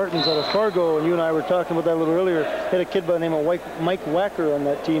High Spartans out of Fargo, and you and I were talking about that a little earlier, had a kid by the name of Mike Wacker on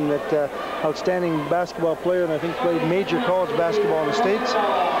that team, that outstanding basketball player, and I think played major college basketball in the States.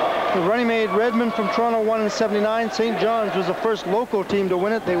 The Running Mate Redmond from Toronto won in 79. St. John's was the first local team to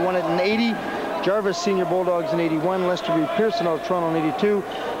win it. They won it in 80. Jarvis Senior Bulldogs in 81. Lester B. Pearson out of Toronto in 82.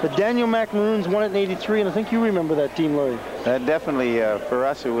 The Daniel Mac Maroons won it in 83, and I think you remember that team, Larry. Definitely, for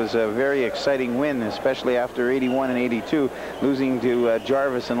us, it was a very exciting win, especially after 81 and 82, losing to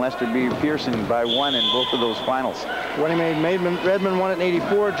Jarvis and Lester B. Pearson by 1 in both of those finals. Running Mate Redmond won it in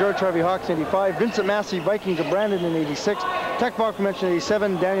 84. George Harvey Hawks in 85. Vincent Massey Vikings of Brandon in 86. Tec Voc mentioned in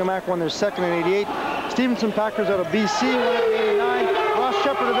 87. Daniel Mac won their second in 88. Stevenson Packers out of BC won it in 89. Ross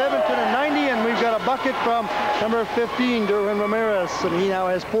Shepherd of Edmonton in 90. And we've got a bucket from number 15, Derwin Ramirez, and he now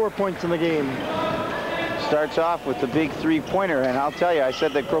has 4 points in the game. Starts off with the big three-pointer, and I'll tell you, I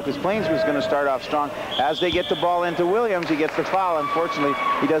said that Crocus Plains was going to start off strong. As they get the ball into Williams, he gets the foul. Unfortunately,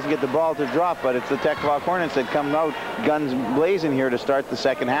 he doesn't get the ball to drop, but it's the Tec Voc Hornets that come out guns blazing here to start the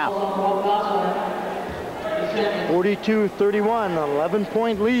second half. 42-31, an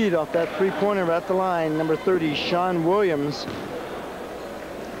 11-point lead off that three-pointer at the line. Number 30, Sean Williams.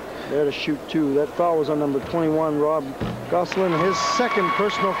 There to shoot two. That foul was on number 21, Rob Gosselin. His second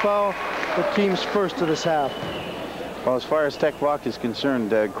personal foul, the team's first of this half. Well, as far as Tec Voc is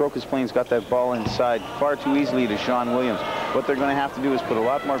concerned, Crocus Plains got that ball inside far too easily to Sean Williams. What they're going to have to do is put a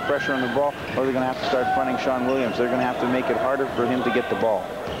lot more pressure on the ball, or they're going to have to start fronting Sean Williams. They're going to have to make it harder for him to get the ball.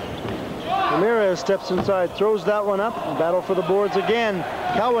 Ramirez steps inside, throws that one up, battle for the boards again.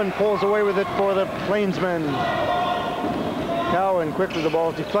 Cowan pulls away with it for the Plainsmen. Cowan quickly, the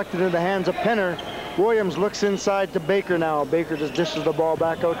ball is deflected into the hands of Penner. Williams looks inside to Baker now. Baker just dishes the ball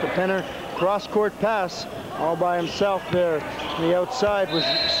back out to Penner. Cross-court pass all by himself there. On the outside was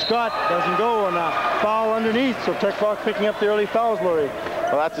Scott, doesn't go, and a foul underneath. So Tec Voc picking up the early fouls, Laurie.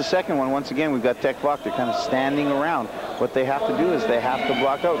 Well, that's the second one. Once again, we've got Tec Voc. They're kind of standing around. What they have to do is they have to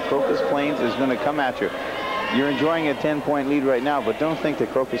block out. Crocus Plains is going to come at you. You're enjoying a 10-point lead right now, but don't think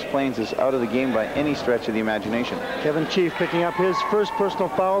that Crocus Plains is out of the game by any stretch of the imagination. Kevin Chief picking up his first personal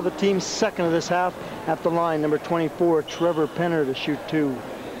foul, the team's second of this half at the line. Number 24, Trevor Penner to shoot two.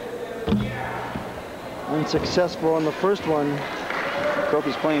 Unsuccessful on the first one.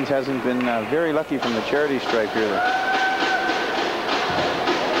 Crocus Plains hasn't been very lucky from the charity stripe here.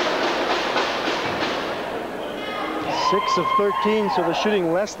 6 of 13, so they're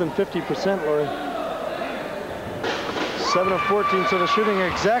shooting less than 50%, Laurie. 7 of 14, so they're shooting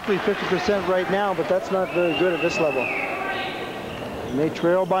exactly 50% right now, but that's not very good at this level. And they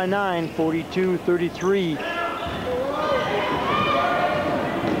trail by 9, 42-33.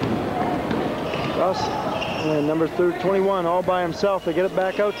 Ross, number 21, all by himself. They get it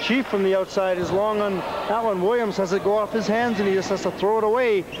back out. Chief from the outside is long on that one. Williams has it go off his hands, and he just has to throw it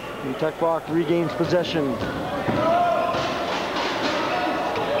away. And Tec Voc regains possession.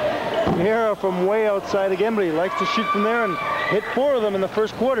 Vieira from way outside again, but he likes to shoot from there and hit 4 of them in the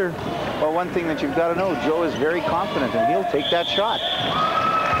first quarter. Well, one thing that you've got to know, Joe is very confident, and he'll take that shot.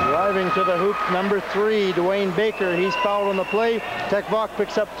 Driving to the hoop, number 3, Dwayne Baker. He's fouled on the play. Tec Voc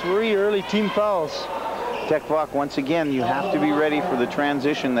picks up 3 early team fouls. Tec Voc, once again, you have to be ready for the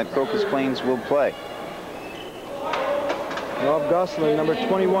transition that Crocus Plains will play. Rob Gosselin, number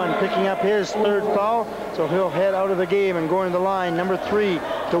 21, picking up his 3rd foul, so he'll head out of the game and going to the line. Number 3,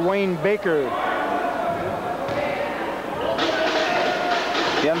 Dwayne Baker.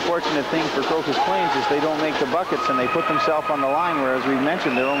 The unfortunate thing for Crocus Plains is they don't make the buckets and they put themselves on the line, whereas we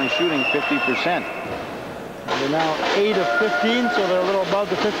mentioned they're only shooting 50%. They're now 8 of 15, so they're a little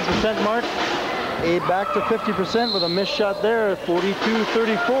above the 50% mark. 8 back to 50% with a missed shot there.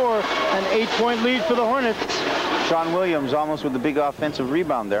 42-34, an 8-point lead for the Hornets. Sean Williams almost with the big offensive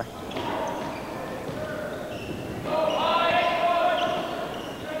rebound there.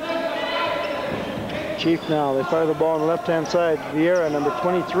 Chief now, they fire the ball on the left-hand side. Vieira, number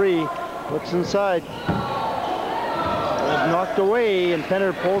 23, looks inside. Knocked away, and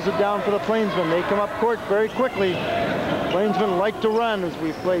Penner pulls it down for the Plainsmen. They come up court very quickly. Plainsmen like to run as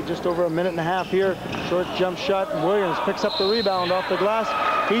we've played just over a minute and a half here. Short jump shot, and Williams picks up the rebound off the glass.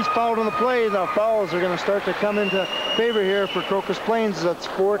 He's fouled on the play. Now fouls are going to start to come into favor here for Crocus Plains. That's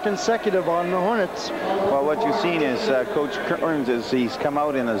 4 consecutive on the Hornets. Well, what you've seen is Coach Kearns, as he's come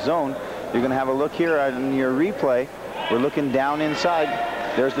out in a zone. You're going to have a look here in your replay. We're looking down inside.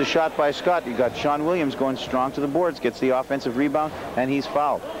 There's the shot by Scott. You got Sean Williams going strong to the boards, gets the offensive rebound, and he's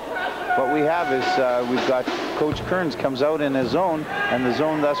fouled. What we have is we've got Coach Kearns comes out in a zone, and the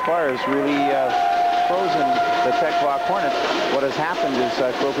zone thus far is really frozen the Tec Voc Hornets. What has happened is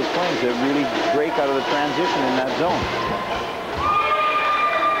Crocus Plains, they really break out of the transition in that zone.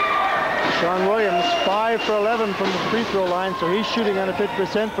 Sean Williams, 5 for 11 from the free throw line, so he's shooting under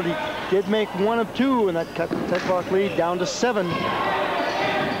 50%, but he did make 1 of 2, and that cut the Tec Voc lead down to 7.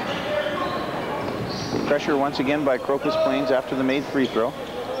 Pressure once again by Crocus Plains after the made free throw.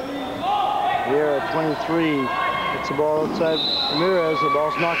 Here at 23. It's the ball outside Ramirez. The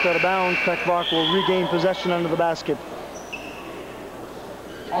ball's knocked out of bounds. Tec Voc will regain possession under the basket.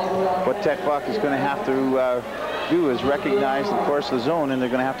 What Tec Voc is going to have to do is recognize, of course, the zone, and they're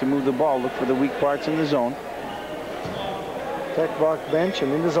going to have to move the ball, look for the weak parts in the zone. Tec Voc bench. I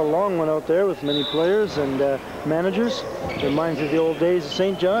mean, there's a long one out there with many players and managers. It reminds me of the old days of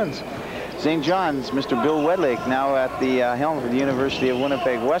St. John's. St. John's, Mr. Bill Wedlake, now at the helm for the University of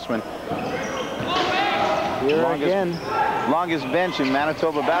Winnipeg-Westman. Here again. Longest bench in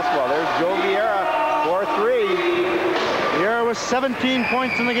Manitoba basketball. There's Joe Vieira for 3. Vieira with 17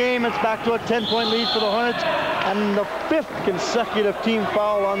 points in the game. It's back to a 10-point lead for the Hornets, and the 5th consecutive team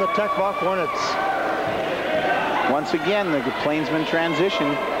foul on the Tec Voc Hornets. Once again, the Plainsman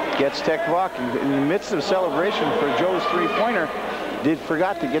transition gets Tec Voc in the midst of celebration for Joe's three-pointer.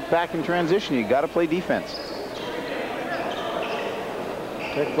 Forgot to get back in transition. You got to play defense.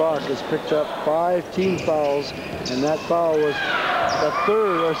 Tec Voc has picked up 5 team fouls, and that foul was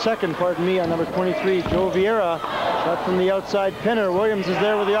the second, on number 23, Joe Vieira. Shot from the outside pinner. Williams is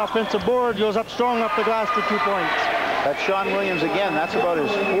there with the offensive board, goes up strong up the glass for 2 points. That's Sean Williams again. That's about his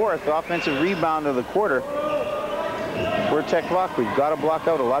 4th offensive rebound of the quarter. We're Tec Voc. We've got to block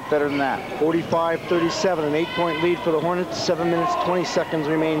out a lot better than that. 45-37, an 8-point lead for the Hornets. 7 minutes, 20 seconds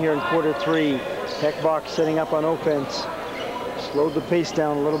remain here in quarter 3. Tec Voc setting up on offense. Slowed the pace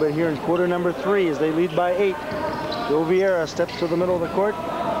down a little bit here in quarter number 3 as they lead by 8. Joe Vieira steps to the middle of the court.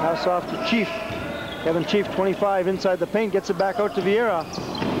 Pass off to Chief. Kevin Chief, 25, inside the paint, gets it back out to Vieira.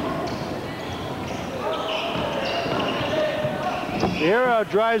 Vieira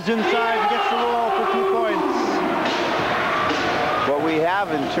drives inside, gets the wall for 2 points. What we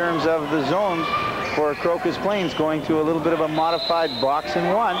have in terms of the zones for Crocus Plains going to a little bit of a modified box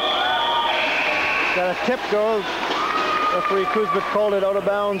and 1. Got a tip goal. Referee Kuzmic called it out of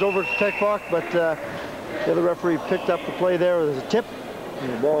bounds over to Tec Voc, but the other referee picked up the play there. There's a tip,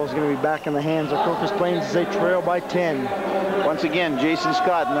 and the ball is going to be back in the hands of Crocus Plains as they trail by 10. Once again, Jason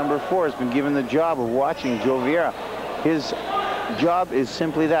Scott, number 4, has been given the job of watching Joe Vieira. His job is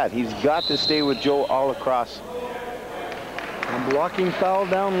simply that. He's got to stay with Joe all across. A blocking foul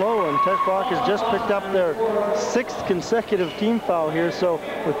down low, and Tec Voc has just picked up their 6th consecutive team foul here. So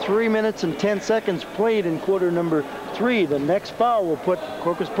with 3 minutes and 10 seconds played in quarter number 3, the next foul will put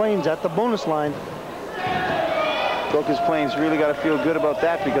Crocus Plains at the bonus line. Crocus Plains really got to feel good about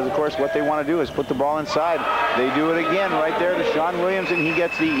that because, of course, what they want to do is put the ball inside. They do it again right there to Sean Williams, and he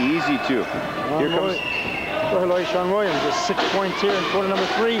gets the easy 2. Here comes Sean Williams with 6 points here in quarter number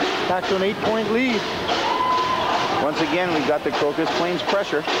 3, back to an 8-point lead. Once again, we've got the Crocus Plains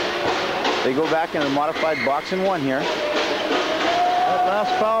pressure. They go back in a modified box and 1 here. That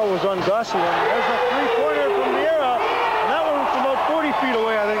last foul was on Gosselin. There's a 3-pointer from Vieira, and that one was from about 40 feet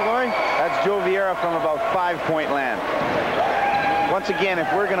away, I think, Laurie. That's Joe Vieira from about 5-point land. Once again,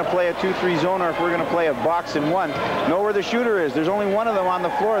 if we're going to play a 2-3 zone or if we're going to play a box and 1, know where the shooter is. There's only one of them on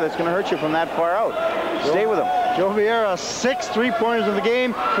the floor that's going to hurt you from that far out. Stay with him. Joe Vieira, 6 3-pointers of the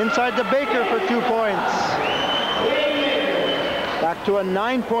game, inside to Baker for 2 points. Back to a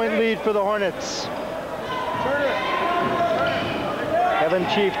 9-point lead for the Hornets. Kevin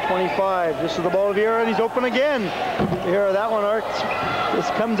Chief, 25. This is the ball to Vieira, and he's open again. Vieira, that one arcs. This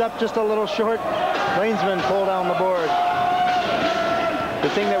comes up just a little short. Plainsmen pull down the board. The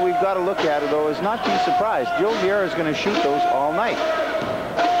thing that we've got to look at, though, is not be surprised. Joe Vieira is going to shoot those all night.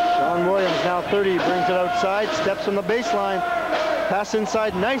 Sean Williams, now 30, brings it outside, steps on the baseline. Pass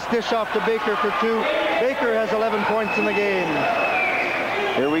inside, nice dish off to Baker for 2. Baker has 11 points in the game.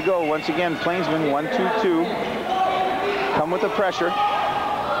 Here we go. Once again, Plainsman 1-2-2. Come with the pressure.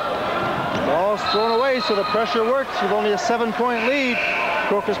 Ball's thrown away, so the pressure works with only a 7-point lead.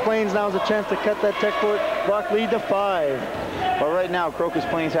 Crocus Plains now has a chance to cut that Tec Voc lead to 5. Well, right now, Crocus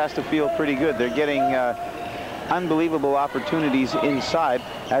Plains has to feel pretty good. They're getting unbelievable opportunities inside.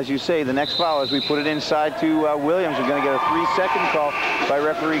 As you say, the next foul, as we put it inside to Williams, we're going to get a 3-second call by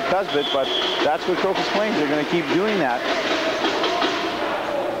referee Cusbit, but that's what Crocus Plains, they're going to keep doing that.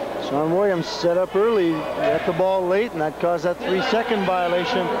 Sean Williams set up early, got the ball late, and that caused that 3-second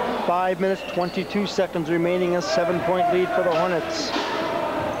violation. 5 minutes, 22 seconds remaining, a 7-point lead for the Hornets.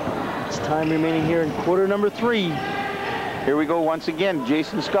 It's time remaining here in quarter number 3. Here we go once again.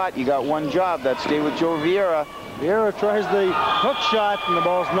 Jason Scott, you got one job. That's stay with Joe Vieira. Vieira tries the hook shot, and the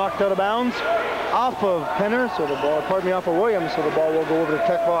ball's knocked out of bounds off of Penner, so the ball, off of Williams, so the ball will go over to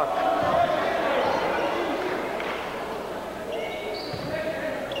Tec Voc.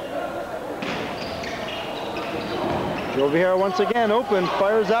 Joe Vieira once again open,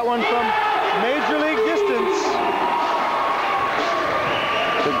 fires that one from Major league distance.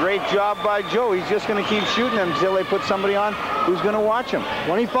 It's a great job by Joe. He's just going to keep shooting them until they put somebody on who's going to watch him.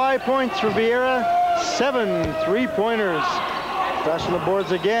 25 points for Vieira, 7 3-pointers. Crashing the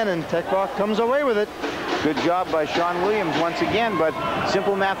boards again, and Tec Voc comes away with it. Good job by Sean Williams once again, but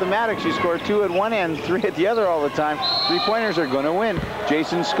simple mathematics. You score 2 at one end, 3 at the other all the time. 3-pointers are going to win.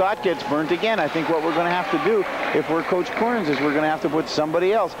 Jason Scott gets burnt again. I think what we're going to have to do, if we're Coach Corns, is we're going to have to put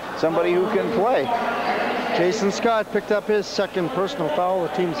somebody else, somebody who can play. Jason Scott picked up his second personal foul, the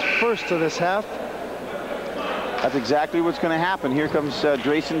team's first of this half. That's exactly what's going to happen. Here comes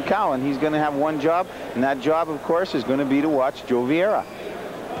Drayson Cowan. He's going to have one job, and that job, of course, is going to be to watch Joe Vieira.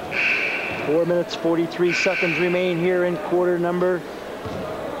 4 minutes, 43 seconds remain here in quarter number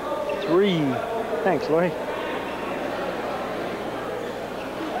 3. Thanks, Laurie.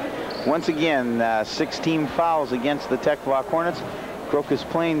 Once again, 16 fouls against the Tec Voc Hornets. Crocus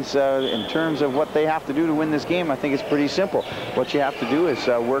Plains, in terms of what they have to do to win this game, I think it's pretty simple. What you have to do is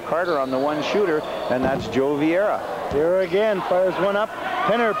work harder on the one shooter, and that's Joe Vieira. Vieira again fires one up.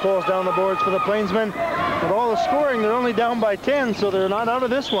 Penner pulls down the boards for the Plainsmen. With all the scoring, they're only down by 10, so they're not out of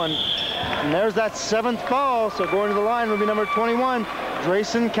this one. And there's that 7th foul, so going to the line will be number 21,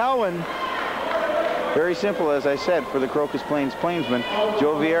 Drayson Cowan. Very simple, as I said, for the Crocus Plains Plainsmen.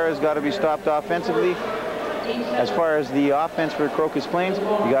 Joe Vieira's got to be stopped offensively. As far as the offense for Crocus Plains,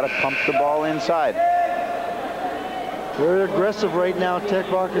 you got to pump the ball inside. Very aggressive right now. Tec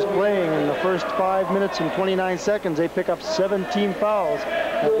Voc is playing. In the first 5 minutes and 29 seconds, they pick up 17 fouls.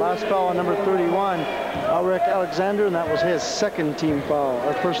 That last foul on number 31, Alric Alexander, and that was his second team foul,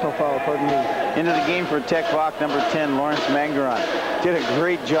 or personal foul, pardon me. Into the game for Tec Voc, number 10, Lawrence Mangaron. Did a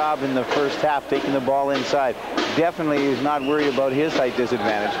great job in the first half, taking the ball inside. Definitely is not worried about his height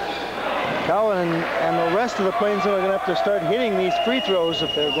disadvantage. Cowan and the rest of the Plainsmen are going to have to start hitting these free throws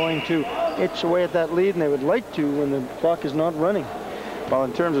if they're going to itch away at that lead, and they would like to when the clock is not running. Well,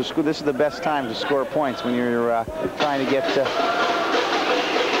 in terms of school, this is the best time to score points when you're trying to get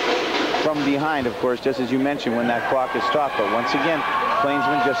from behind, of course, just as you mentioned, when that clock is stopped. But once again,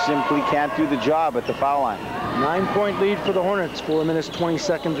 Plainsmen just simply can't do the job at the foul line. 9-point lead for the Hornets. 4 minutes, 20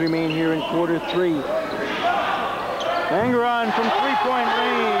 seconds remain here in quarter 3. Mangaron from 3-point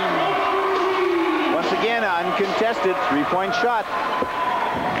range. Once again, uncontested 3-point shot.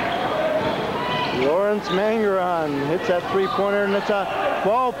 Lawrence Mangaron hits that 3-pointer, and it's a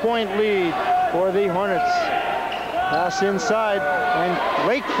 12-point lead for the Hornets. Pass inside, and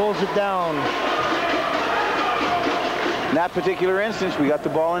Lake pulls it down. In that particular instance, we got the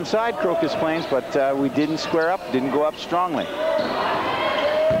ball inside Crocus Plains, but we didn't square up, didn't go up strongly.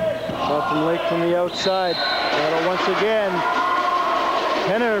 Shot from Lake from the outside. Battle once again.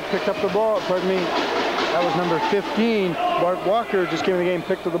 Penner picked up the ball, pardon me. That was number 15. Bart Walker just came in the game,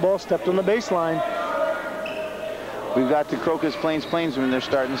 picked up the ball, stepped on the baseline. We've got the Crocus Plains Plainsmen. They're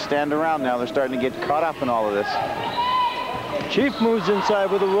starting to stand around now. They're starting to get caught up in all of this. Chief moves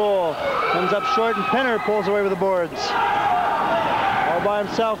inside with a roll. Comes up short, and Penner pulls away with the boards. All by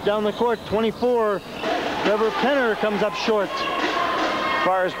himself down the court, 24. Trevor Penner comes up short. As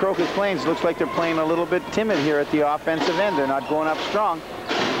far as Crocus Plains, looks like they're playing a little bit timid here at the offensive end. They're not going up strong.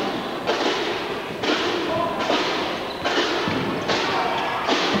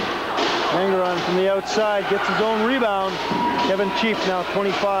 Mangaron from the outside gets his own rebound. Kevin Chief, now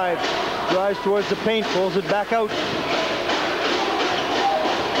 25, drives towards the paint, pulls it back out.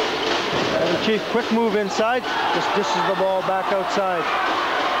 Kevin Chief, quick move inside, just dishes the ball back outside.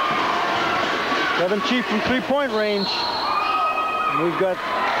 Kevin Chief from 3-point range. And we've got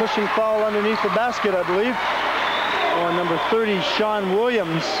pushing foul underneath the basket, I believe. On number 30, Sean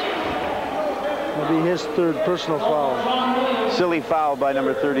Williams. Will be his 3rd personal foul. Silly foul by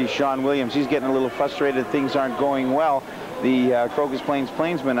number 30, Sean Williams. He's getting a little frustrated. Things aren't going well. The Crocus Plains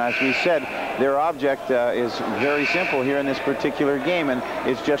Plainsmen, as we said, their object is very simple here in this particular game, and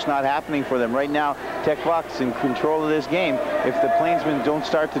it's just not happening for them. Right now, Tec Voc's in control of this game. If the Plainsmen don't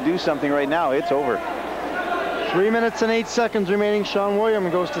start to do something right now, it's over. 3 minutes and 8 seconds remaining. Sean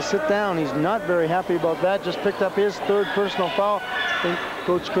Williams goes to sit down. He's not very happy about that. Just picked up his 3rd personal foul. I think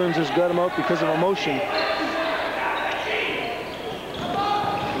Coach Kearns has got him out because of emotion.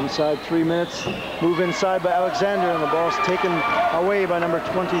 Inside 3 minutes. Move inside by Alexander, and the ball's taken away by number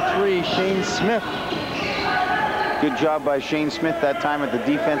 23, Shane Smith. Good job by Shane Smith that time at the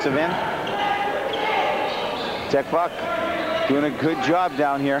defensive end. Tec Voc doing a good job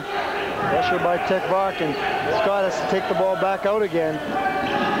down here. Pressure by Tec Voc, and Scott has to take the ball back out again.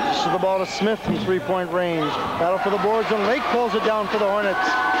 Just the ball to Smith from 3-point range. Battle for the boards, and Lake pulls it down for the Hornets.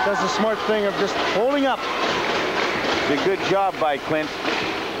 Does the smart thing of just holding up. It's a good job by Clint.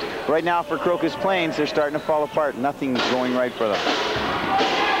 Right now for Crocus Plains, they're starting to fall apart. Nothing's going right for them.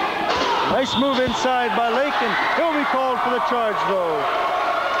 Nice move inside by Lakin. He'll be called for the charge, though.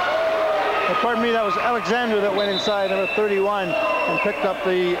 Pardon me, that was Alexander that went inside, number 31, and picked up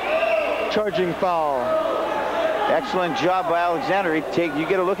the charging foul. Excellent job by Alexander. You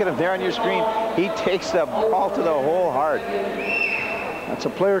get a look at him there on your screen. He takes the ball to the hole hard. That's a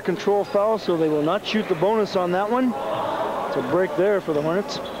player control foul, so they will not shoot the bonus on that one. It's a break there for the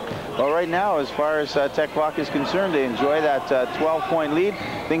Hornets. Well, right now, as far as Tec Voc is concerned, they enjoy that 12-point lead.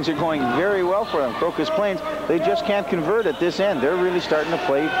 Things are going very well for them. Crocus Plains, they just can't convert at this end. They're really starting to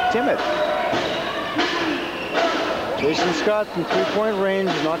play timid. Jason Scott from three-point range,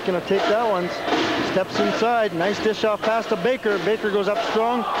 not going to take that one. Steps inside, nice dish off pass to Baker. Baker goes up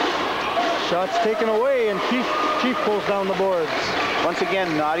strong. Shots taken away, and Chief pulls down the boards. Once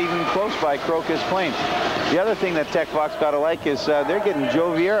again, not even close by Crocus Plains. The other thing that Tec Voc's got to like is they're getting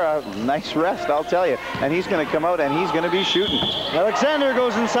Joe Vieira a nice rest, I'll tell you. And he's going to come out and he's going to be shooting. Alexander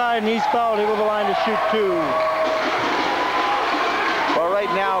goes inside and he's fouled. He'll go to the line to shoot 2. Well,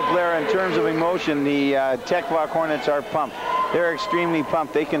 right now, Blair, in terms of emotion, the Tec Voc Hornets are pumped. They're extremely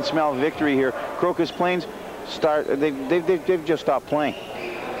pumped. They can smell victory here. Crocus Plains they've just stopped playing.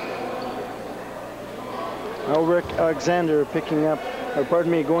 Ulrich Alexander picking up,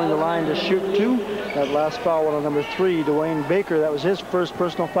 going the line to shoot 2. That last foul on number 3, Dwayne Baker. That was his first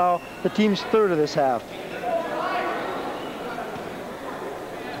personal foul, the team's third of this half.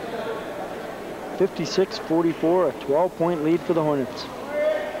 56-44, a 12-point lead for the Hornets.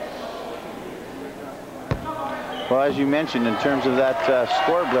 Well, as you mentioned, in terms of that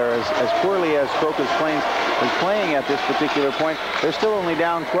score, Blair, as poorly as Crocus Plains is playing at this particular point, they're still only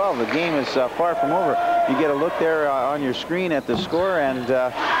down 12. The game is far from over. You get a look there on your screen at the score, and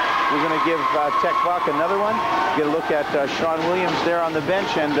we're going to give Tec Voc another one. Get a look at Sean Williams there on the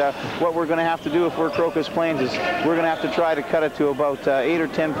bench, and what we're going to have to do if we're Crocus Plains is we're going to have to try to cut it to about 8 or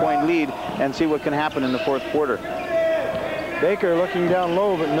 10-point lead and see what can happen in the fourth quarter. Baker looking down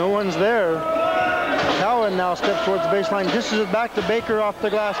low, but no one's there. Cowan now steps towards the baseline, dishes it back to Baker off the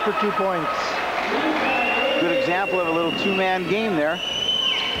glass for 2 points. Good example of a little two-man game there.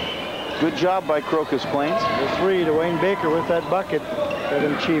 Good job by Crocus Plains. The 3, Dwayne Baker with that bucket.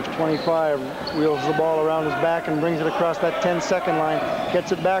 Kevin Chief, 25, wheels the ball around his back and brings it across that 10-second line.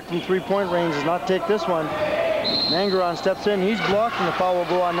 Gets it back from three-point range, does not take this one. Mangaron steps in, he's blocked, and the foul will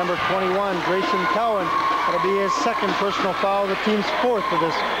go on number 21, Grayson Cowan. That'll be his second personal foul, the team's fourth for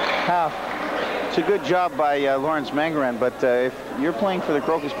this half. It's a good job by Lawrence Mangaran, but if you're playing for the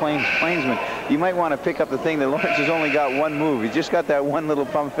Crocus Plainsmen, you might want to pick up the thing that Lawrence has only got one move. He's just got that one little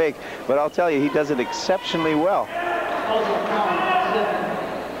pump fake, but I'll tell you, he does it exceptionally well.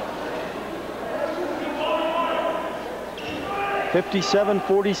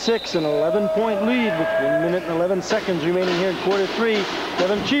 57-46, an 11-point lead with 1 minute and 11 seconds remaining here in quarter 3.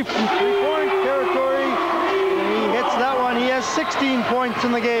 Kevin Chief from three-point territory, and he hits that one. He has 16 points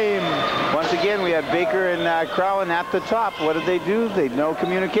in the game. Once again, we have Baker and Crowan at the top. What did they do? They no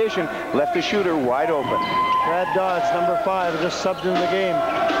communication. Left the shooter wide open. Brad Dodds, number 5, just subbed in the game.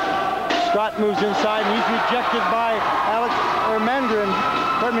 Scott moves inside, and he's rejected by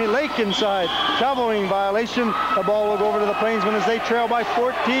Lake inside. Traveling violation. The ball will go over to the Plainsmen as they trail by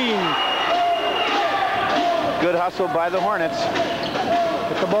 14. Good hustle by the Hornets.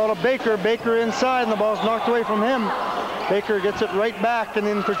 Get the ball to Baker. Baker inside, and the ball's knocked away from him. Baker gets it right back and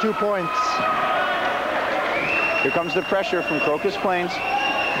in for 2 points. Here comes the pressure from Crocus Plains.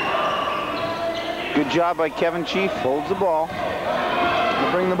 Good job by Kevin Chief. Holds the ball.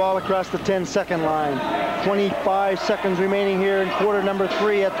 They'll bring the ball across the 10-second line. 25 seconds remaining here in quarter number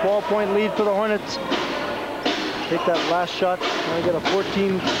 3. A 12-point lead for the Hornets. Take that last shot. They get a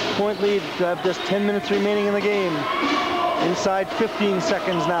 14-point lead to have just 10 minutes remaining in the game. Inside 15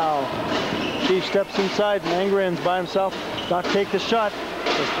 seconds now. Chief steps inside. Mangaran's by himself. Not take the shot.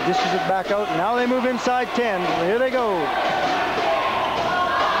 Just dishes it back out. Now they move inside 10. Here they go.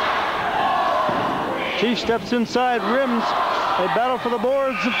 Chief steps inside. Rims. They battle for the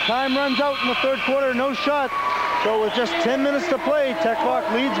boards. Time runs out in the third quarter. No shot. So with just 10 minutes to play, Tec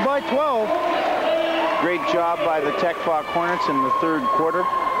Voc leads by 12. Great job by the Tec Voc Hornets in the third quarter.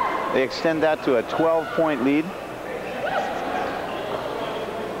 They extend that to a 12-point lead.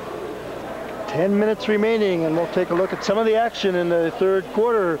 10 minutes remaining, and we'll take a look at some of the action in the third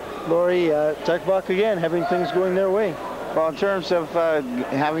quarter. Laurie, Tec Voc again having things going their way. Well, in terms of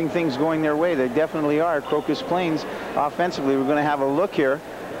having things going their way, they definitely are. Crocus Plains, offensively, we're going to have a look here.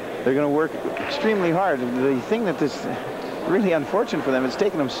 They're going to work extremely hard. The thing that is really unfortunate for them, it's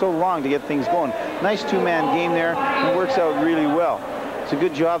taken them so long to get things going. Nice two-man game there. It works out really well. It's a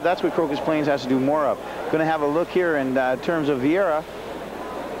good job. That's what Crocus Plains has to do more of. Going to have a look here in terms of Vieira.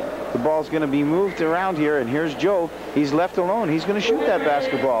 The ball's going to be moved around here, and here's Joe. He's left alone. He's going to shoot that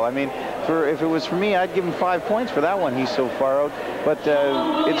basketball. I mean, if it was for me, I'd give him 5 points for that one. He's so far out. But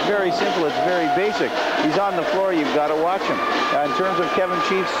it's very simple. It's very basic. He's on the floor. You've got to watch him. In terms of Kevin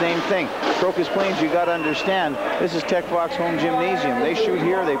Chiefs, same thing. Crocus Plains, you got to understand, this is Tec Voc's home gymnasium. They shoot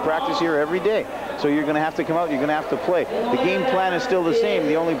here. They practice here every day. So you're going to have to come out. You're going to have to play. The game plan is still the same.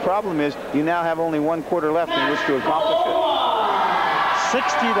 The only problem is you now have only 1 quarter left in which to accomplish it.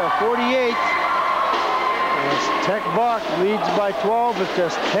 60-48. As Tec Voc leads by 12 with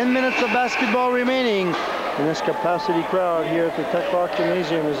just 10 minutes of basketball remaining. And this capacity crowd here at the Tec Voc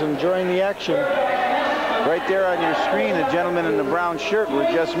Gymnasium is enjoying the action. Right there on your screen, the gentleman in the brown shirt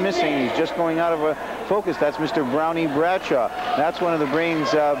we're just missing. He's just going out of focus. That's Mr. Brownie Bradshaw. That's one of the brains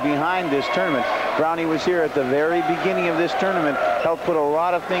behind this tournament. Brownie was here at the very beginning of this tournament, helped put a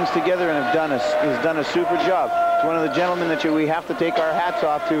lot of things together, and has done a super job. It's one of the gentlemen that we have to take our hats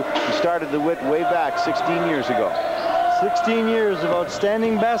off to. He started the WIT way back 16 years ago. 16 years of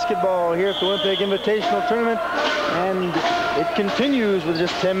outstanding basketball here at the Wpg Invitational Tournament, and it continues with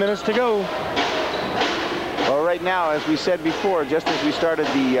just 10 minutes to go. Well, right now, as we said before, just as we started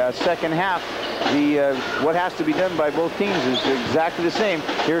the second half, what has to be done by both teams is exactly the same.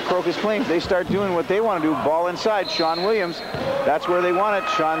 Here at Crocus Plains, they start doing what they want to do, ball inside. Sean Williams, that's where they want it.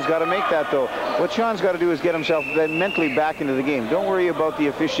 Sean's got to make that, though. What Sean's got to do is get himself then mentally back into the game. Don't worry about the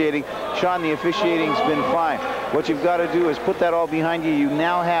officiating. Sean, the officiating's been fine. What you've got to do is put that all behind you. You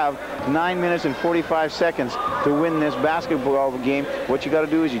now have 9 minutes and 45 seconds to win this basketball game. What you got to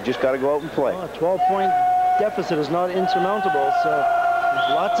do is you just got to go out and play. Well, a 12-point deficit is not insurmountable, so there's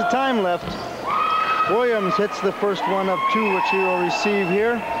lots of time left. Williams hits the first one of 2, which he will receive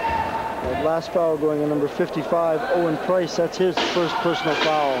here. That last foul going on number 55, Owen Price. That's his first personal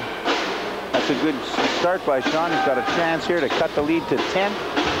foul. That's a good start by Sean. He's got a chance here to cut the lead to 10.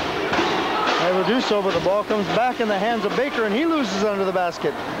 They will do so, but the ball comes back in the hands of Baker, and he loses under the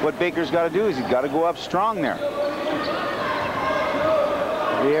basket. What Baker's got to do is he's got to go up strong there.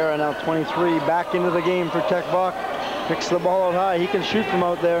 Vieira now 23, back into the game for Tec Voc. Picks the ball out high. He can shoot from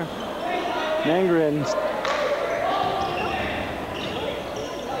out there. Mangren.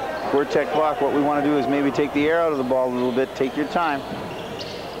 For Tec Voc, what we want to do is maybe take the air out of the ball a little bit. Take your time.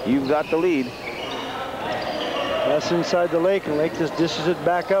 You've got the lead. That's inside the Lake, and Lake just dishes it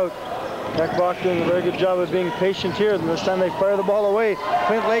back out. Tec Voc doing a very good job of being patient here, and this time they fire the ball away.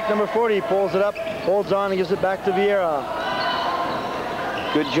 Clint Lake, number 40, pulls it up, holds on, and gives it back to Vieira.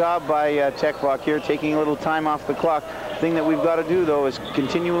 Good job by Tec Voc here, taking a little time off the clock. Thing that we've got to do, though, is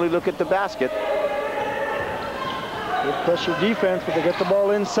continually look at the basket. Good pressure defense, but they get the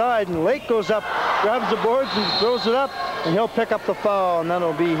ball inside, and Lake goes up, grabs the boards, and throws it up, and he'll pick up the foul, and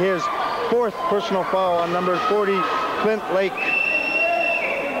that'll be his 4th personal foul on number 40, Clint Lake.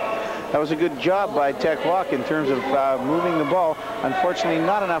 That was a good job by Tec Voc in terms of moving the ball. Unfortunately,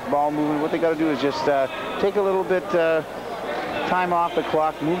 not enough ball movement. What they got to do is just take a little bit time off the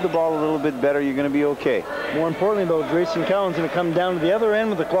clock, move the ball a little bit better. You're going to be okay. More importantly, though, Grayson Cowan's going to come down to the other end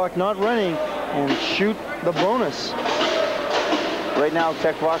with the clock not running and shoot the bonus. Right now,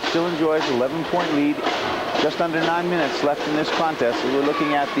 Tec Voc still enjoys 11-point lead. Just under 9 minutes left in this contest. We're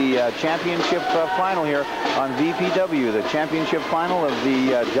looking at the championship final here on VPW, the championship final of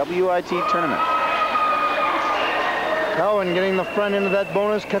the WIT tournament. Cowan getting the front end of that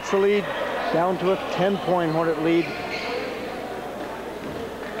bonus, cuts the lead down to a 10-point Hornet lead.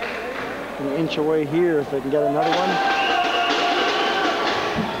 An inch away here if they can get another one.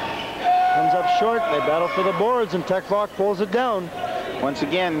 Comes up short. They battle for the boards, and Tec Voc pulls it down. Once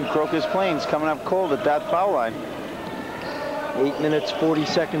again, Crocus Plains coming up cold at that foul line. 8 minutes, 40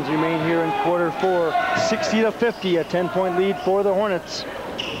 seconds remain here in quarter 4. 60-50, a 10-point lead for the Hornets.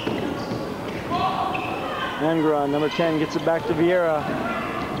 Angron, number 10, gets it back to Vieira.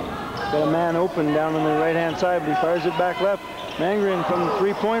 Got a man open down on the right-hand side, but he fires it back left. Mangren from the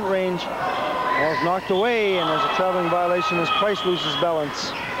 3-point range. Ball's knocked away, and there's a traveling violation as Price loses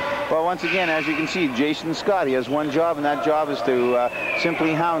balance. Well, once again, as you can see, Jason Scott, he has one job, and that job is to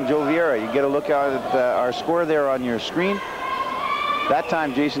simply hound Joe Vieira. You get a look out at our score there on your screen. That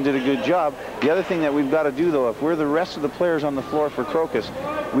time, Jason did a good job. The other thing that we've got to do, though, if we're the rest of the players on the floor for Crocus,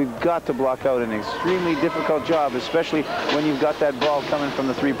 we've got to block out an extremely difficult job, especially when you've got that ball coming from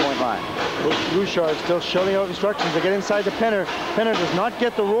the 3-point line. Bouchard still shouting out instructions to get inside to Penner. Penner does not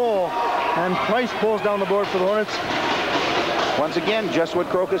get the roll, and Price pulls down the board for the Hornets. Once again, just what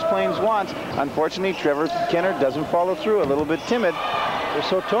Crocus Plains wants. Unfortunately, Trevor Kenner doesn't follow through, a little bit timid.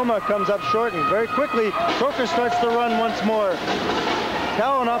 Sotoma comes up short, and very quickly, Crocus starts to run once more.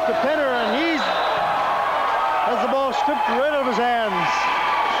 Cowan off to Penner, and he's has the ball stripped right out of his hands.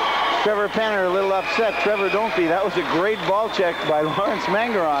 Trevor Penner a little upset. Trevor, don't be. That was a great ball check by Lawrence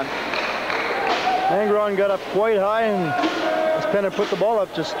Mangaron. Mangaron got up quite high, and as Penner put the ball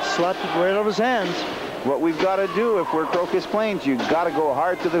up, just slapped it right out of his hands. What we've got to do if we're Crocus Plains, you've got to go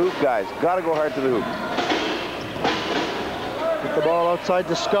hard to the hoop, guys. Got to go hard to the hoop. Put the ball outside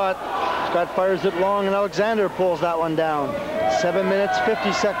to Scott. Scott fires it long, and Alexander pulls that one down. 7 minutes,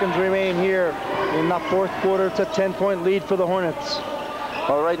 50 seconds remain here in the fourth quarter. It's a 10-point lead for the Hornets.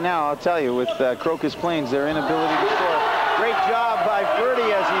 Well, right now, I'll tell you, with Crocus Plains, their inability to score. Great job by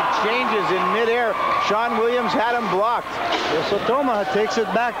Ferdy as he changes in midair. Sean Williams had him blocked. Sotoma takes it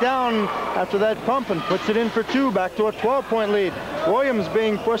back down after that pump and puts it in for two, back to a 12-point lead. Williams,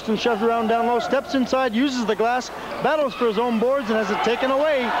 being pushed and shoved around down low, steps inside, uses the glass, battles for his own boards, and has it taken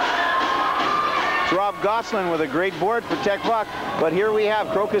away. It's Rob Gosselin with a great board for Tec Voc, but here we have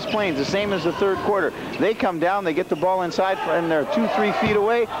Crocus Plains, the same as the third quarter. They come down, they get the ball inside, and they're 2-3 feet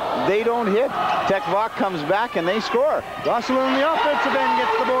away. They don't hit. Tec Voc comes back, and they score. Gosselin on the offensive end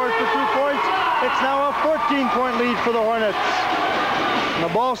gets the board for 2 points. It's now a 14-point lead for the Hornets. And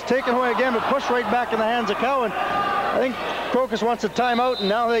the ball's taken away again, but pushed right back in the hands of Cowan. I think Crocus wants a timeout, and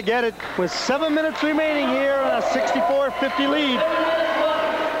now they get it with 7 minutes remaining here and a 64-50 lead.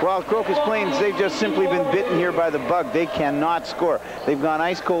 Well, Crocus Plains, they've just simply been bitten here by the bug. They cannot score. They've gone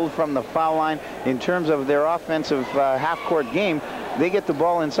ice cold from the foul line. In terms of their offensive half-court game, they get the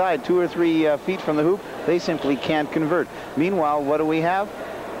ball inside 2 or 3 feet from the hoop. They simply can't convert. Meanwhile, what do we have?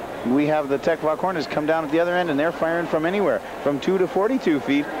 We have the Tec Voc Hornets come down at the other end, and they're firing from anywhere, from 2 to 42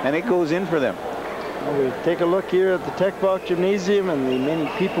 feet, and it goes in for them. Well, we take a look here at the Tec Voc Gymnasium and the many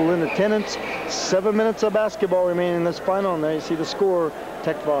people in attendance. 7 minutes of basketball remaining in this final, and there you see the score.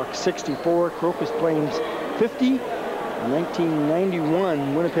 Tec Voc 64, Crocus Plains 50.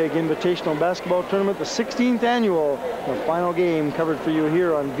 1991 Winnipeg Invitational Basketball Tournament, the 16th annual, the final game covered for you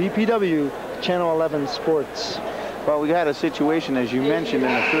here on VPW Channel 11 Sports. Well, we had a situation, as you mentioned,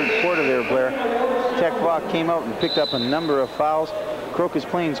 in the third quarter there, Blair. Tec Voc came out and picked up a number of fouls. Crocus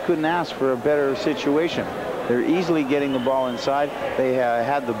Plains couldn't ask for a better situation. They're easily getting the ball inside. They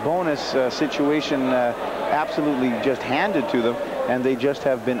had the bonus situation absolutely just handed to them, and they just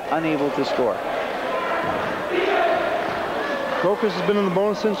have been unable to score. Crocus has been in the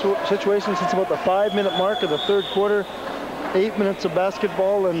bonus situation since about the 5-minute mark of the third quarter. 8 minutes of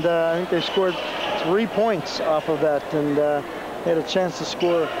basketball, and I think they scored 3 points off of that, and they had a chance to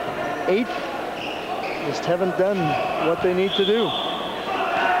score 8. Just haven't done what they need to do.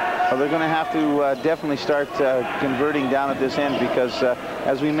 Well, they're going to have to definitely start converting down at this end because,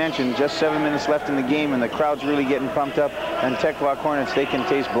 as we mentioned, just 7 minutes left in the game, and the crowd's really getting pumped up, and Tec Voc Hornets, they can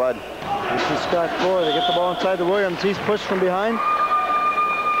taste blood. This is Scott Floyd. They get the ball inside to Williams. He's pushed from behind.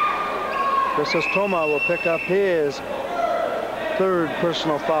 Chris Toma will pick up his 3rd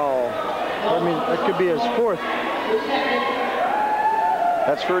personal foul. I mean, that could be his 4th.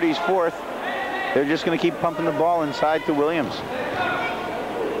 That's Ferdy's 4th. They're just going to keep pumping the ball inside to Williams.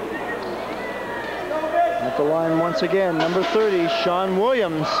 At the line once again, number 30, Sean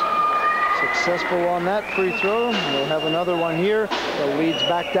Williams. Successful on that free throw. They'll have another one here. The lead's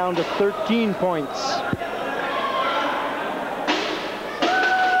back down to 13 points.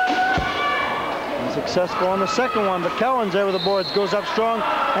 Successful on the second one, but Cowan's there with the boards, goes up strong,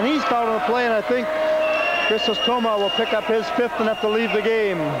 and he's fouled on the play, and I think Christos Toma will pick up his 5th and have to leave the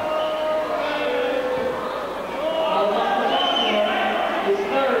game.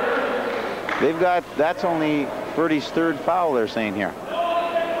 They've got, that's only Ferdy's 3rd foul, they're saying here.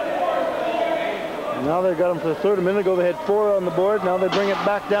 Now they've got him for the 3rd. A minute ago they had 4 on the board. Now they bring it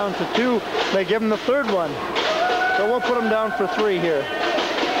back down to 2. They give him the 3rd one. So we'll put him down for 3 here.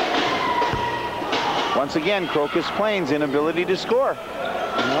 Once again, Crocus Plains' inability to score.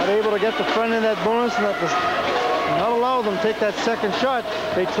 Not able to get the front end of that bonus, and not allow them to take that second shot.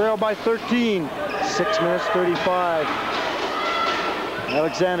 They trail by 13. 6 minutes 35.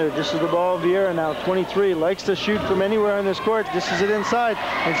 Alexander dishes the ball. Vieira now 23, likes to shoot from anywhere on this court, dishes it inside.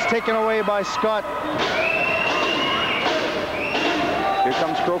 It's taken away by Scott. Here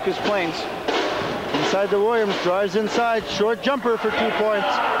comes Crocus Plains. Inside to Williams, drives inside, short jumper for 2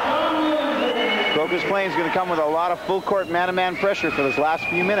 points. Crocus Plains going to come with a lot of full court man-to-man pressure for this last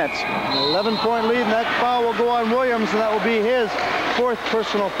few minutes. An 11-point lead, and that foul will go on Williams, and that will be his 4th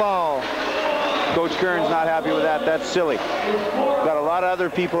personal foul. Coach Kern's not happy with that. That's silly. Got a lot of other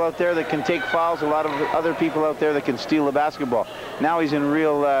people out there that can take fouls, a lot of other people out there that can steal the basketball. Now he's in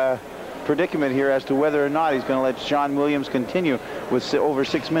real predicament here as to whether or not he's going to let Sean Williams continue with over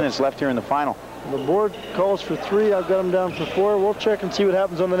 6 minutes left here in the final. The board calls for 3. I've got him down for 4. We'll check and see what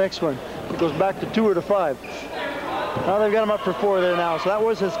happens on the next one. It goes back to 2 or to 5. Now they've got him up for 4 there now. So that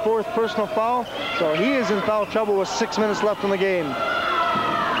was his 4th personal foul. So he is in foul trouble with 6 minutes left in the game.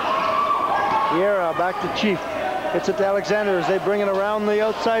 Vieira back to Chief. It's it to Alexander as they bring it around the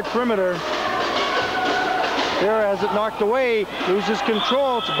outside perimeter. Vieira has it knocked away, loses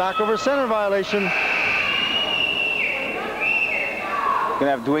control. It's a back over center violation. Going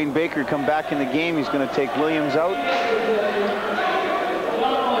to have Dwayne Baker come back in the game. He's going to take Williams out.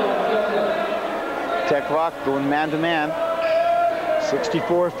 Tec Voc going man-to-man.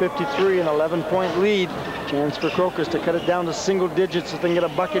 64-53, an 11-point lead. Chance for Crocus to cut it down to single digits if they can get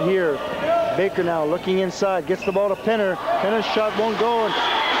a bucket here. Baker now looking inside, gets the ball to Penner. Penner's shot won't go, and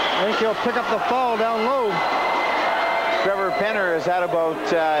I think he'll pick up the foul down low. Trevor Penner has had about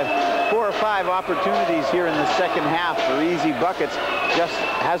 4 or 5 opportunities here in the second half for easy buckets. Just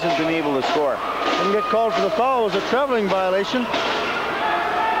hasn't been able to score. Didn't get called for the foul. It was a traveling violation.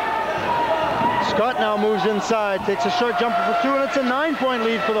 Scott now moves inside, takes a short jumper for 2, and it's a 9-point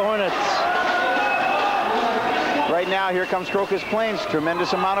lead for the Hornets. Right now, here comes Crocus Plains.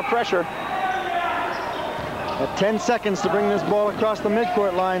 Tremendous amount of pressure. At 10 seconds to bring this ball across the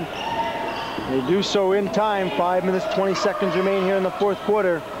midcourt line. They do so in time. 5 minutes, 20 seconds remain here in the 4th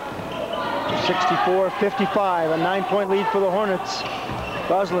quarter. 64-55, a 9-point lead for the Hornets.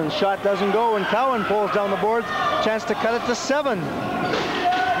 Goslin's shot doesn't go, and Cowan pulls down the boards. Chance to cut it to 7.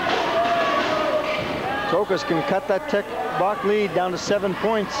 Crocus can cut that Tec Voc lead down to 7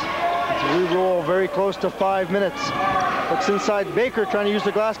 points. We roll very close to 5 minutes. Looks inside. Baker trying to use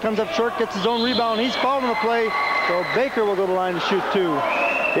the glass, comes up short, gets his own rebound. He's fouled in the play, so Baker will go to the line to shoot 2.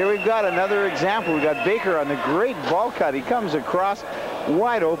 Here we've got another example. We've got Baker on the great ball cut. He comes across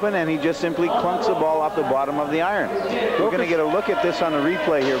wide open, and he just simply clunks the ball off the bottom of the iron. We're going to get a look at this on the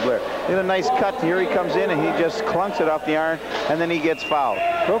replay here, Blair. In a nice cut, here he comes in, and he just clunks it off the iron, and then he gets fouled.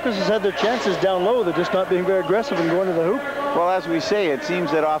 Crocus has had their chances down low. They're just not being very aggressive and going to the hoop. Well, as we say, it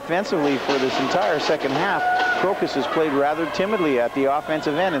seems that offensively for this entire second half, Crocus has played rather timidly at the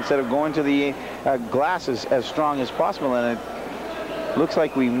offensive end instead of going to the glass as strong as possible, and it looks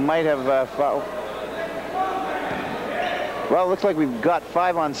like we might have fouled. Well, it looks like we've got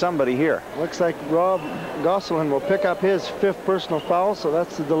 5 on somebody here. Looks like Rob Gosselin will pick up his 5th personal foul, so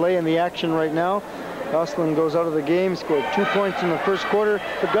that's the delay in the action right now. Gosselin goes out of the game, scored 2 points in the 1st quarter,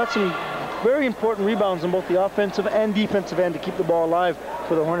 but got some very important rebounds on both the offensive and defensive end to keep the ball alive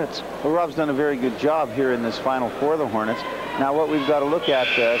for the Hornets. Well, Rob's done a very good job here in this final for the Hornets. Now what we've got to look at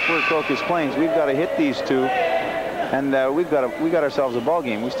for Crocus Plains, we've got to hit these 2, and we got ourselves a ball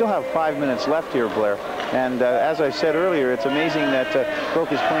game. We still have 5 minutes left here, Blair. And as I said earlier, it's amazing that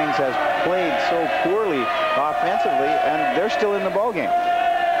Crocus Plains has played so poorly offensively, and they're still in the ball game.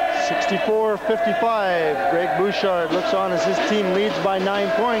 64-55. Greg Bouchard looks on as his team leads by 9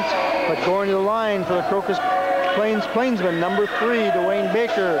 points, but going to the line for the Crocus Plains Plainsman, number 3, Dwayne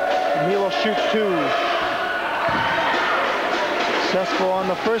Baker, and he will shoot 2. Successful on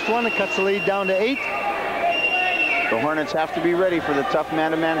the first one. It cuts the lead down to 8. The Hornets have to be ready for the tough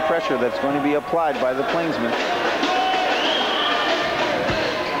man-to-man pressure that's going to be applied by the Plainsmen.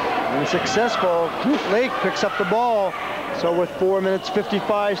 Unsuccessful. Lake picks up the ball. So with 4 minutes,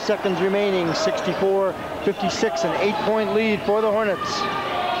 55 seconds remaining, 64-56, an 8-point lead for the Hornets.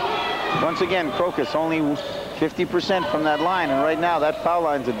 Once again, Crocus only 50% from that line, and right now that foul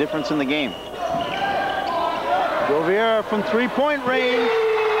line's the difference in the game. Joe Vieira from 3-point range.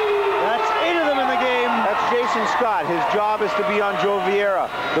 That's 8 of them in the game. That's Jason Scott. His job is to be on Joe Vieira.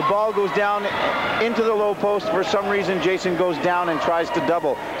 The ball goes down into the low post. For some reason, Jason goes down and tries to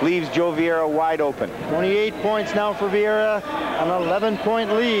double. Leaves Joe Vieira wide open. 28 points now for Vieira. An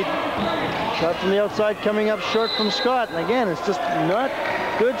 11-point lead. Shot from the outside coming up short from Scott. And again, it's just not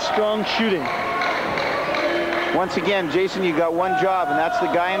good, strong shooting. Once again, Jason, you got one job, and that's the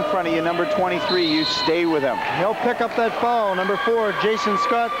guy in front of you, number 23. You stay with him. He'll pick up that foul. Number 4, Jason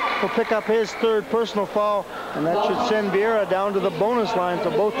Scott, will pick up his 3rd personal foul, and that should send Vieira down to the bonus line. So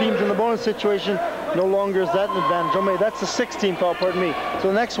both teams in the bonus situation, no longer is that an advantage. Oh, that's the 16th foul, pardon me. So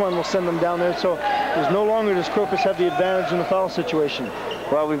the next one will send them down there. So there's no longer does Crocus have the advantage in the foul situation.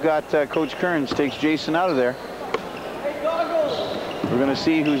 Well, we've got Coach Kearns takes Jason out of there. We're going to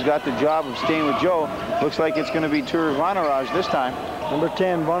see who's got the job of staying with Joe. Looks like it's going to be Tur Vanaraj this time. Number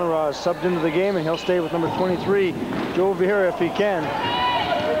 10, Vanaraj, subbed into the game, and he'll stay with number 23, Joe Vieira, if he can.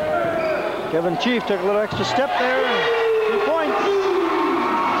 Kevin Chief took a little extra step there, and 2 points.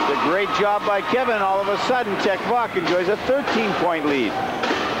 It's a great job by Kevin. All of a sudden, Tec Voc enjoys a 13-point lead.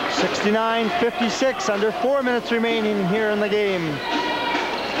 69-56, under 4 minutes remaining here in the game.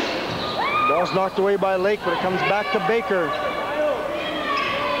 Ball's knocked away by Lake, but it comes back to Baker.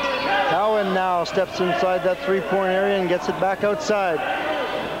 Cowan now steps inside that three-point area and gets it back outside.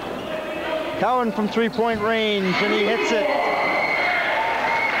 Cowan from three-point range, and he hits it.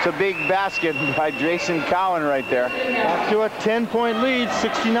 It's a big basket by Jason Cowan right there. Back to a 10-point lead,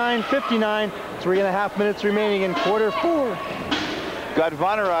 69-59. 3.5 minutes remaining in quarter 4. Got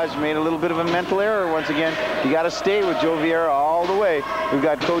Vonaraj made a little bit of a mental error once again. You got to stay with Joe Vieira all the way. We've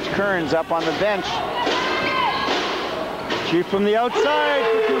got Coach Kearns up on the bench. Chief from the outside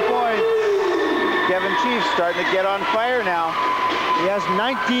for 2 points. Kevin Chief starting to get on fire now. He has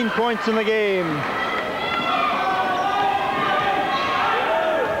 19 points in the game.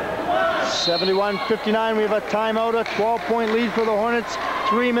 71-59, we have a timeout, a 12-point lead for the Hornets.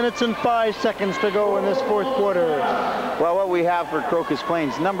 3 minutes and 5 seconds to go in this fourth quarter. Well, what we have for Crocus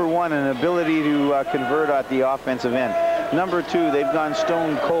Plains, number 1, an ability to convert at the offensive end. Number 2, they've gone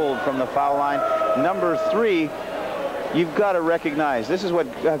stone cold from the foul line. Number 3, you've got to recognize, this is what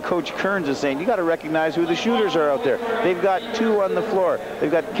Coach Kearns is saying, you got to recognize who the shooters are out there. They've got 2 on the floor.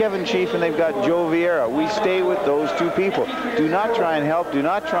 They've got Kevin Chief and they've got Joe Vieira. We stay with those 2 people. Do not try and help. Do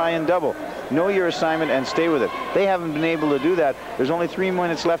not try and double. Know your assignment and stay with it. They haven't been able to do that. There's only 3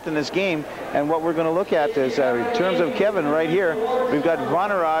 minutes left in this game, and what we're going to look at is, in terms of Kevin right here, we've got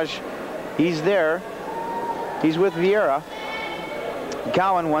Vonaraj. He's there. He's with Vieira.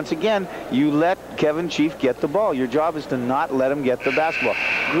 Cowan, once again, you let Kevin Chief get the ball. Your job is to not let him get the basketball.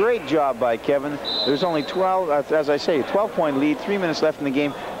 Great job by Kevin. There's only 12, as I say, a 12-point lead, 3 minutes left in the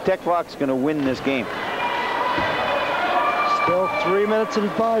game. Tec Voc is going to win this game. Still 3 minutes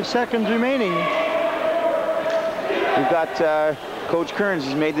and 5 seconds remaining. We've got Coach Kearns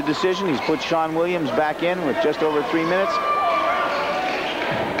has made the decision. He's put Sean Williams back in with just over 3 minutes.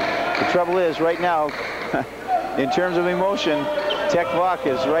 The trouble is, right now, in terms of emotion, Tec Voc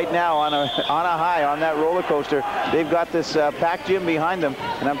is right now on a high on that roller coaster. They've got this packed gym behind them,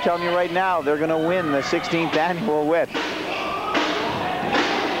 and I'm telling you right now, they're going to win the 16th annual WIT.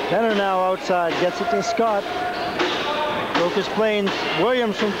 Penner now outside, gets it to Scott. Crocus Plains,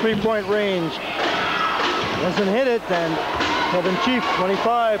 Williams from three-point range. Doesn't hit it, and Kevin Chief,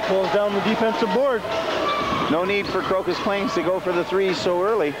 25, pulls down the defensive board. No need for Crocus Plains to go for the 3 so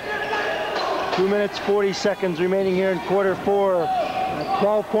early. 2 minutes, 40 seconds remaining here in quarter 4. A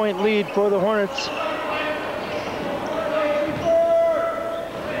 12-point lead for the Hornets.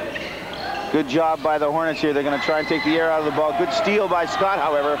 Good job by the Hornets here. They're going to try and take the air out of the ball. Good steal by Scott,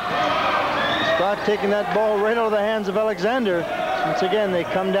 however. Scott taking that ball right out of the hands of Alexander. Once again, they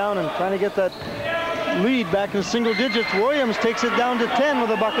come down and trying to get that lead back in single digits. Williams takes it down to 10 with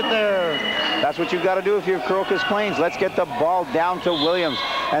a bucket there. That's what you've got to do if you're Crocus Plains. Let's get the ball down to Williams.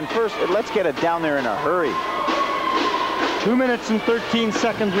 And first, let's get it down there in a hurry. 2 minutes and 13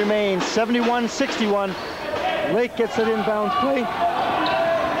 seconds remain. 71-61. Lake gets it inbounds play.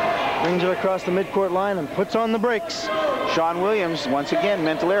 Brings it across the midcourt line and puts on the brakes. Sean Williams, once again,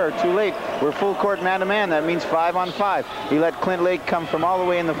 mental error, too late. We're full court man-to-man. That means 5 on 5. He let Clint Lake come from all the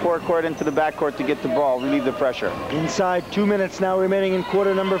way in the forecourt into the backcourt to get the ball, relieve the pressure. Inside 2 minutes now remaining in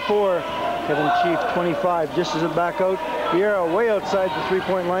quarter number 4. Kevin Chief, 25, just as it back out. Vieira way outside the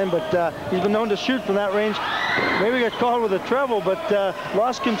three-point line, but he's been known to shoot from that range. Maybe got caught with a treble, but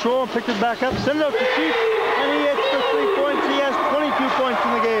lost control and picked it back up. Send it out to Chief, and he hits for 3 points. He has 22 points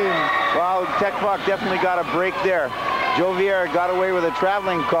in the game. Well, Tec Voc definitely got a break there. Joe Vieira got away with a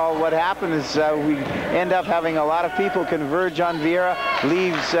traveling call. What happened is we end up having a lot of people converge on Vieira,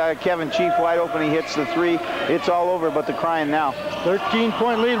 leaves Kevin Chief wide open. He hits the 3. It's all over but the crying now.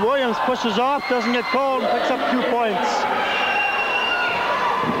 13-point lead. Williams pushes off, doesn't get called, and picks up 2 points.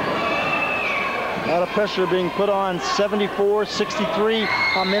 A lot of pressure being put on. 74-63,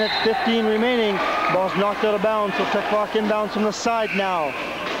 a minute 15 remaining. Ball's knocked out of bounds, so Tec Voc inbounds from the side now.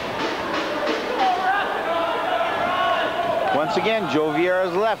 Once again, Joe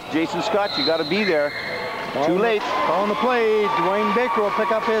Vieira's left. Jason Scott, you got to be there. Too late. On the play, Dwayne Baker will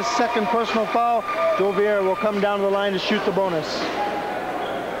pick up his second personal foul. Joe Vieira will come down to the line to shoot the bonus.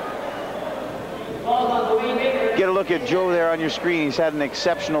 Get a look at Joe there on your screen. He's had an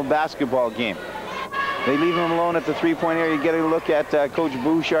exceptional basketball game. They leave him alone at the three-point area. You get a look at Coach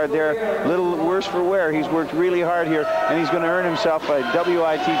Bouchard there. A little worse for wear. He's worked really hard here, and he's going to earn himself a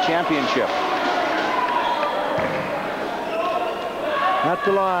WIT championship. At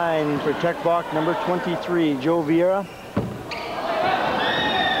the line for Tec Voc, number 23, Joe Vieira.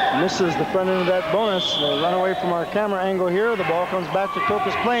 Misses the front end of that bonus. They run away from our camera angle here. The ball comes back to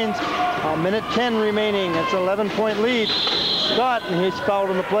Crocus Plains. A minute 10 remaining. It's an 11-point lead. Scott, and he's fouled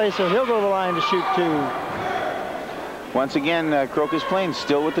in the play, so he'll go to the line to shoot 2. Once again, Crocus Plains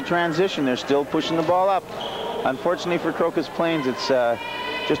still with the transition. They're still pushing the ball up. Unfortunately for Crocus Plains, it's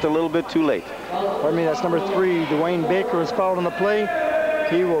just a little bit too late. Pardon me, that's number 3. Dwayne Baker is fouled in the play.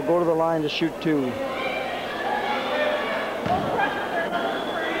 He will go to the line to shoot 2.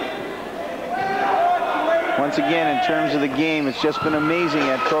 Once again, in terms of the game, it's just been amazing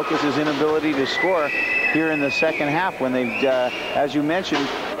at Crocus's inability to score here in the second half when they've, as you mentioned,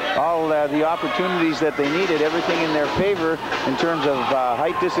 all the opportunities that they needed, everything in their favor in terms of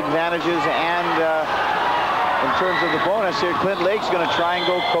height disadvantages and in terms of the bonus here. Clint Lake's going to try and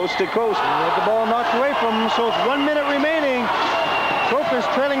go coast to coast. With the ball knocked away from him, so it's 1 minute remaining. Crocus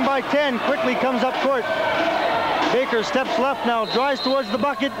trailing by 10, quickly comes up court. Baker steps left now, drives towards the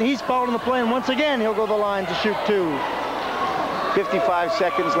bucket. He's fouled in the play, and once again, he'll go to the line to shoot 2. 55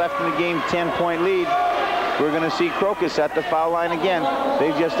 seconds left in the game, 10-point lead. We're going to see Crocus at the foul line again. They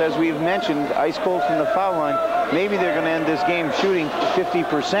just, as we've mentioned, ice cold from the foul line. Maybe they're going to end this game shooting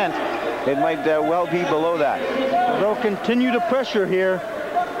 50%. It might well be below that. They'll continue to pressure here.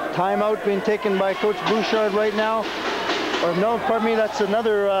 Timeout being taken by Coach Bouchard right now. Or no, pardon me, that's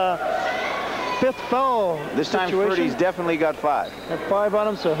another 5th foul. This time Ferdy's definitely got 5. Got 5 on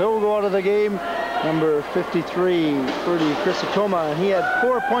him, so he'll go out of the game. Number 53, Ferdy Chrysotoma, and he had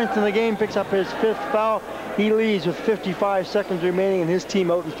 4 points in the game, picks up his 5th foul. He leads with 55 seconds remaining, and his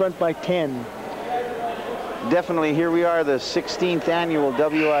team out in front by 10. Definitely, here we are, the 16th annual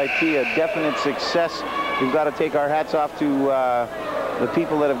WIT, a definite success. We've got to take our hats off to the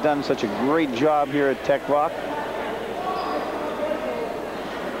people that have done such a great job here at Tec Voc.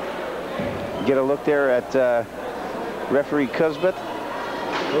 Get a look there at referee Cusbet.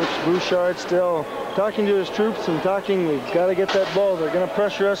 Coach Bouchard still talking to his troops and talking, we've got to get that ball. They're going to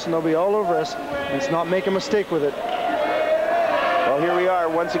pressure us and they'll be all over us. Let's not make a mistake with it. Well, here we are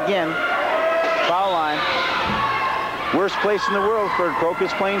once again. Foul line. Worst place in the world for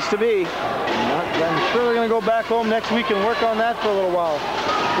Crocus Plains to be. I'm sure they're going to go back home next week and work on that for a little while.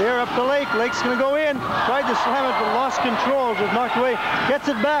 They're up to Lake. Lake's going to go in. Tried to slam it, but lost control. Just knocked away. Gets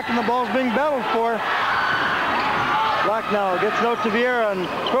it back, and the ball's being battled for. Black now gets it out to Vieira, and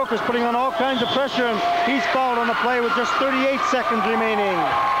Crocus putting on all kinds of pressure, and he's fouled on the play with just 38 seconds remaining.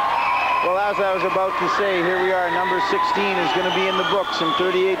 Well, as I was about to say, here we are. Number 16 is going to be in the books in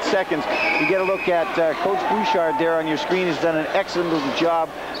 38 seconds. You get a look at Coach Bouchard there on your screen. Has done an excellent job.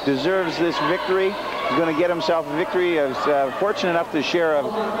 Deserves this victory. He's going to get himself a victory. I was fortunate enough to share a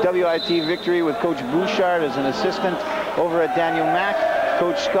WIT victory with Coach Bouchard as an assistant over at Daniel Mack.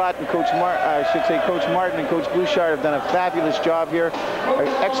 Coach Scott and Coach Coach Martin and Coach Bouchard have done a fabulous job here. An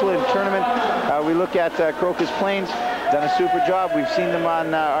excellent tournament. We look at Crocus Plains, done a super job. We've seen them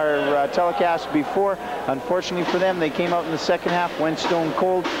on our telecast before. Unfortunately for them, they came out in the second half, went stone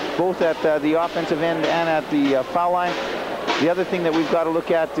cold, both at the offensive end and at the foul line. The other thing that we've got to look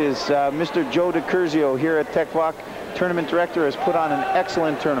at is Mr. Joe DiCurzio here at Tec Voc, tournament director, has put on an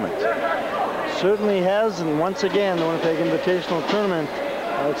excellent tournament. Certainly has, and once again, the Winnipeg Invitational Tournament,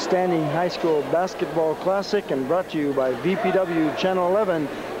 outstanding high school basketball classic, and brought to you by VPW Channel 11.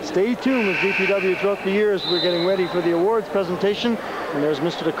 Stay tuned with VPW throughout the years. We're getting ready for the awards presentation, and there's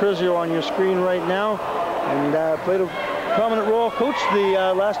Mr. DiCurzio on your screen right now, and played a prominent role, coached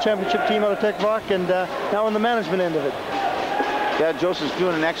the last championship team out of Tec Voc, and now on the management end of it. Yeah, Joseph's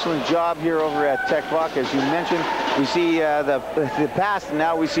doing an excellent job here over at Tec Voc. As you mentioned, we see the past, and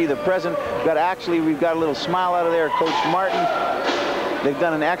now we see the present. We've got a little smile out of there, Coach Martin. They've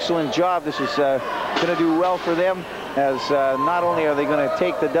done an excellent job. This is going to do well for them, as not only are they going to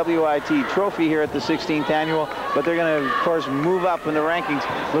take the WIT trophy here at the 16th annual, but they're going to, of course, move up in the rankings.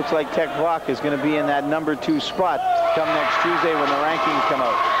 Looks like Tec Voc is going to be in that number 2 spot come next Tuesday when the rankings come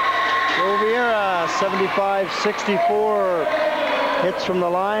out. Vieira, 75-64. Hits from the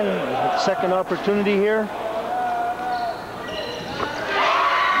line. Second opportunity here.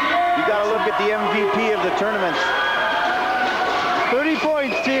 You got to look at the MVP of the tournament. 30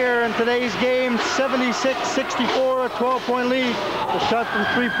 points here in today's game. 76-64, a 12-point lead. The shot from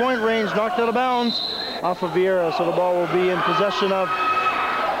 3-point range knocked out of bounds off of Vieira, so the ball will be in possession of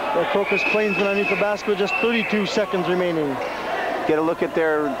the Crocus Plainsmen underneath the basket with just 32 seconds remaining. Get a look at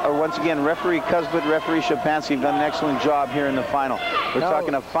their, once again, referee Cusbet, referee Shapansky have done an excellent job here in the final. We're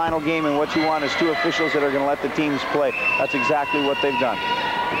talking a final game, and what you want is 2 officials that are going to let the teams play. That's exactly what they've done.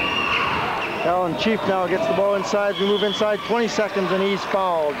 Alan Chief now gets the ball inside. We move inside 20 seconds, and he's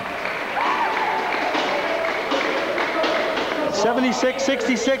fouled.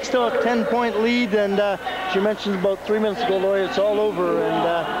 76-66, still a 10-point lead, and as you mentioned about 3 minutes ago, Lloyd, it's all over, and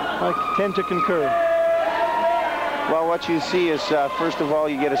I tend to concur. Well, what you see is, first of all,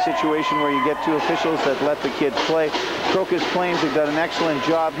 you get a situation where you get two officials that let the kids play. Crocus Plains have done an excellent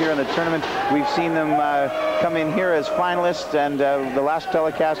job here in the tournament. We've seen them come in here as finalists, and the last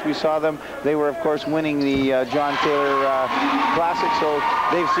telecast we saw them, they were, of course, winning the John Taylor Classic, so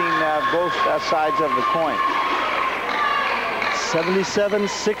they've seen both sides of the coin.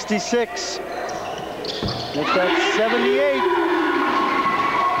 77-66. Make that 78.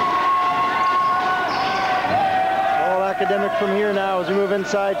 Academic from here now as we move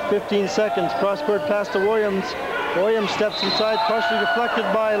inside. 15 seconds. Crosscourt pass to Williams. Williams steps inside, partially deflected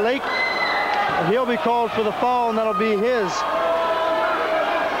by Lake. And he'll be called for the foul, and that'll be his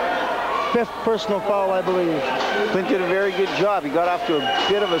 5th personal foul, I believe. Clint did a very good job. He got off to a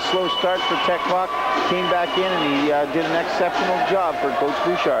bit of a slow start for Tec Voc, came back in, and he did an exceptional job for Coach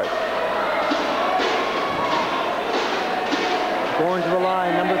Bouchard. Going to the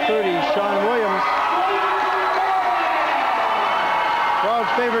line, number 30, Sean Williams. Crowd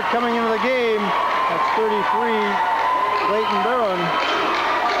favorite coming into the game. That's 33, Clayton Barron.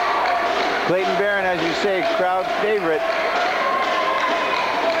 Clayton Barron, as you say, crowd favorite.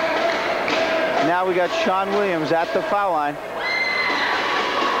 Now we got Sean Williams at the foul line.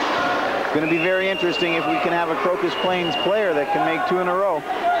 It's going to be very interesting if we can have a Crocus Plains player that can make 2 in a row.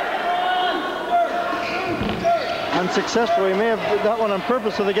 Unsuccessful. He may have did that one on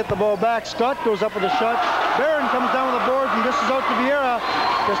purpose so they get the ball back. Scott goes up with a shot. Barron comes down with the board and dishes out to Vieira.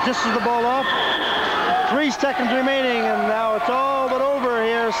 Just dishes the ball off. 3 seconds remaining, and now it's all but over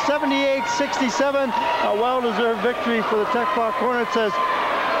here. 78-67. A well-deserved victory for the Tec Voc Hornets as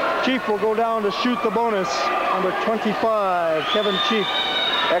Chief will go down to shoot the bonus. Number 25, Kevin Chief.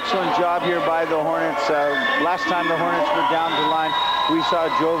 Excellent job here by the Hornets. Last time the Hornets were down the line, we saw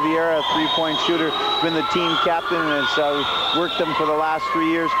Joe Vieira, a 3-point shooter, been the team captain and has worked them for the last 3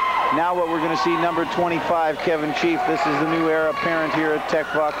 years. Now what we're going to see, number 25, Kevin Chief. This is the new heir apparent here at Tec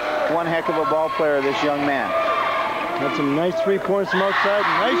Voc. One heck of a ball player, this young man. Had some nice 3 points from outside.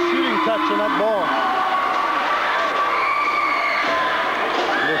 Nice shooting touch on that ball.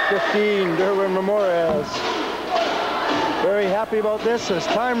 Number 15, Derwin Ramirez. Very happy about this as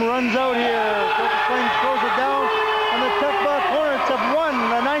time runs out here. Crocus Plains throws it down, and the Tec Voc Hornets have won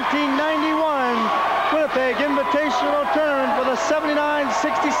the 1991 Winnipeg Invitational Tournament for the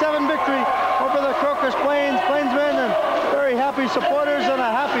 79-67 victory over the Crocus Plains Plainsmen, and very happy supporters and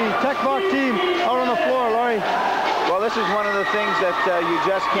a happy Tec Voc team out on the floor, Laurie. Well, this is one of the things that you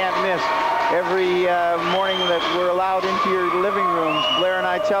just can't miss. Every morning that we're allowed into your living rooms, Blair and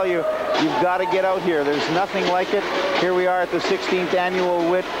I tell you, you've got to get out here. There's nothing like it. Here we are at the 16th annual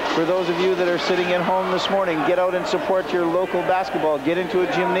WIT. For those of you that are sitting at home this morning, get out and support your local basketball. Get into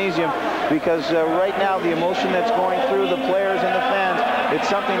a gymnasium, because right now the emotion that's going through the players and the fans, it's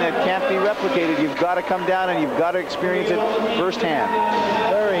something that can't be replicated. You've got to come down and you've got to experience it firsthand.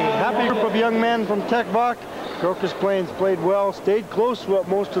 Very happy group of young men from Tec Voc. Crocus Plains played well, stayed close throughout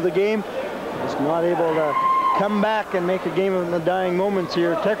most of the game. Just not able to come back and make a game in the dying moments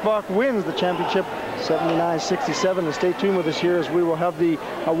here. Tec Voc wins the championship 79-67. And stay tuned with us here as we will have the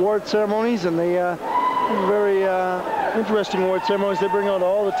award ceremonies, and the very interesting award ceremonies. They bring out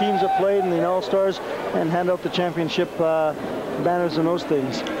all the teams that played and the All-Stars and hand out the championship banners and those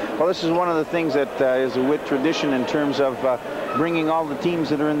things. Well, this is one of the things that is a WIT tradition in terms of bringing all the teams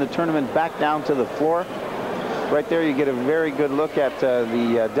that are in the tournament back down to the floor. Right there you get a very good look at the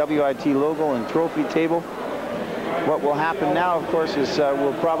WIT logo and trophy table. What will happen now, of course, is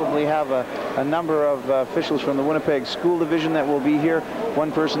we'll probably have a number of officials from the Winnipeg School Division that will be here. One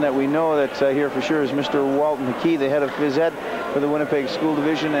person that we know that's here for sure is Mr. Walton McKee, the head of phys ed for the Winnipeg School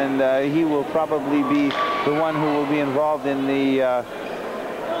Division, and he will probably be the one who will be involved in the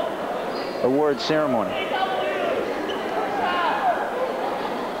award ceremony.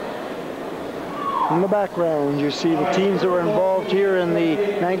 In the background, you see the teams that were involved here in the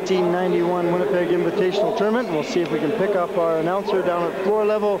 1991 Winnipeg Invitational Tournament. We'll see if we can pick up our announcer down at floor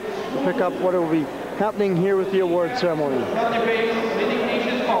level to pick up what will be happening here with the award ceremony.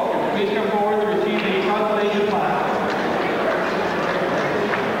 Please come forward to receive the consolation plaque.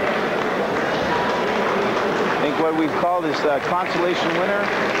 I think what we've called is the consolation winner,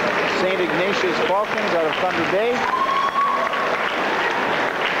 St. Ignatius Falcons out of Thunder Bay.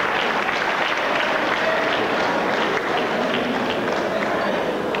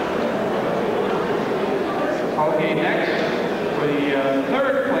 Okay, next, for the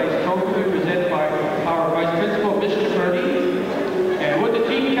third place trophy will be presented by our Vice Principal, Mission Attorney, and would the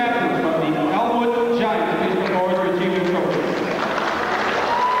team captains from the Elmwood Giants please come forward to receive the trophy.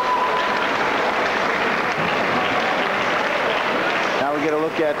 Now we get a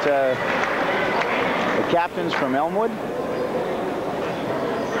look at The captains from Elmwood.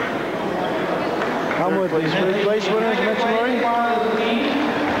 Elmwood, these third place winners, mentioned Laurie.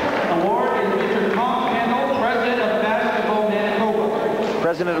 Award is Mr. Tom Kendall, President of Basketball Manitoba.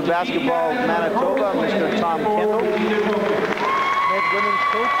 President of Basketball Manitoba, Mr. Tom Kendall. Head women's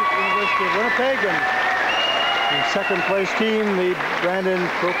coach at the University of Winnipeg. And second place team, the Brandon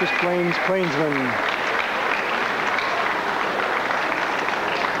Crocus Plains Plainsmen.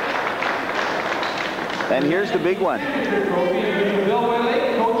 And here's the big one. Bill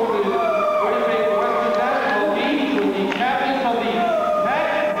Whitley, coach of the Winnipeg Western Basketball Team, with the captains of the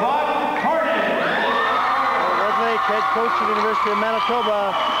Tec Voc Tourney. Whitley, head coach of the University of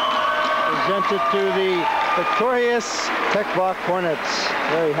Manitoba, presented to the victorious Tec Voc Hornets.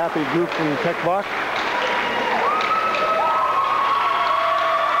 Very happy group from Tec Voc.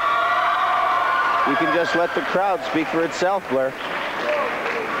 You can just let the crowd speak for itself, Blair.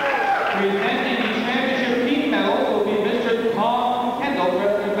 Presenting the championship team medal will be Mr. Tom Kendall,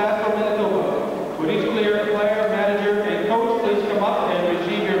 President of Basketball Manitoba. Would each player, manager, and coach please come up and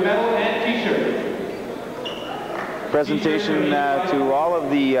receive your medal and t-shirt. Presentation to all of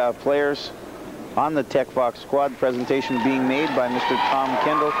the players on the Tec Voc squad. Presentation being made by Mr. Tom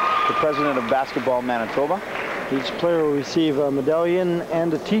Kendall, the President of Basketball Manitoba. Each player will receive a medallion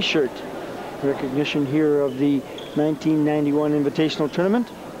and a t-shirt. Recognition here of the 1991 Invitational Tournament.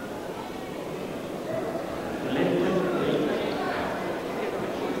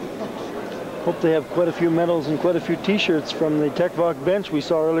 Hope they have quite a few medals and quite a few t-shirts from the Tec Voc bench we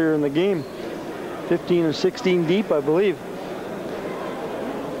saw earlier in the game. 15 or 16 deep, I believe.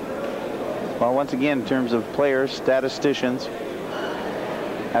 Well, once again, in terms of players, statisticians,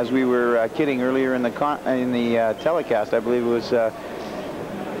 as we were kidding earlier in the telecast, I believe it was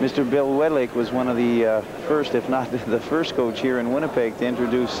Mr. Bill Wedlake was one of the first, if not the first coach here in Winnipeg to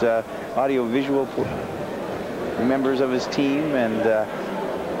introduce audio-visual members of his team, and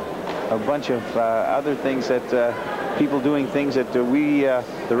a bunch of other things that people doing things that we,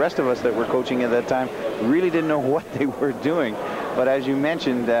 the rest of us that were coaching at that time, really didn't know what they were doing. But as you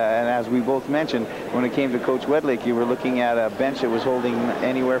mentioned, and as we both mentioned, when it came to Coach Wedlake, you were looking at a bench that was holding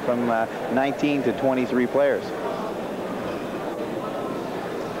anywhere from 19 to 23 players.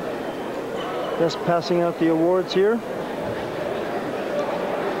 Just passing out the awards here.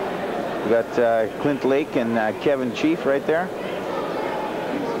 We got Clint Lake and Kevin Chief right there.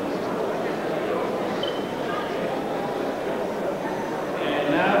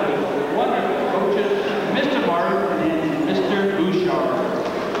 And now the wonderful coaches, Mr. Martin and Mr. Bouchard.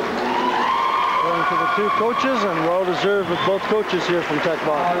 Going to the two coaches, and well deserved with both coaches here from Tec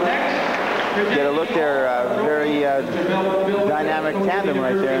Voc. Get a look there, very dynamic tandem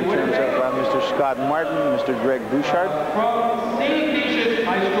right there in terms of Mr. Scott Martin, Mr. Greg Bouchard. From St. Ignatius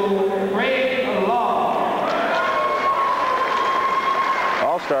High School, Greg Law.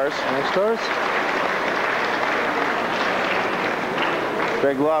 All-Stars. All-Stars.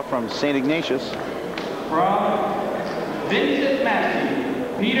 Greg Law from St. Ignatius. From Vincent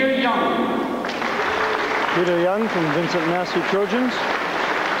Massey, Peter Young. Peter Young from Vincent Massey Trojans.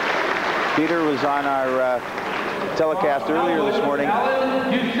 Peter was on our telecast earlier this morning.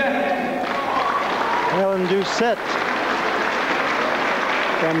 Alan Doucette. Alan Doucette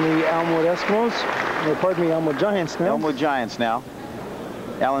from the Elmwood Eskimos. Or pardon me, Elmwood Giants now. Elmwood Giants now.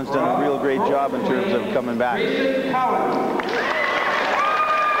 Alan's done a real great job in terms of coming back. Grayson Cowan.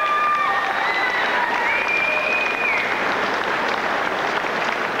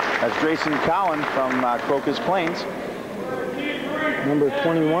 That's Grayson Cowan from Crocus Plains. Number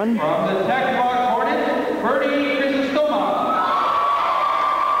 21. From the Tec Voc Hornets, Ferdy Chrysostoma.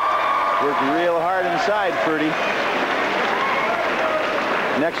 Worked real hard inside, Ferdy.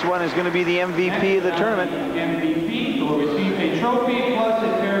 Next one is going to be the MVP of the tournament. MVP will receive a trophy plus a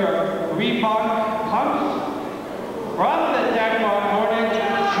pair of Reebok pumps. From the Tec Voc Hornets,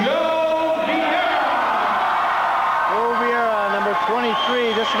 Joe Vieira. Joe Vieira, number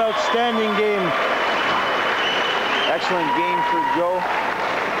 23. Just an outstanding game. Excellent game for Joe.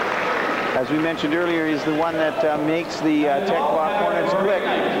 As we mentioned earlier, he's the one that makes the Tec Voc Hornets click.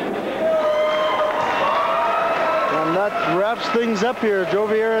 And that wraps things up here. Joe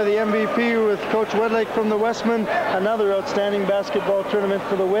Vieira, the MVP, with Coach Wedlake from the Westman. Another outstanding basketball tournament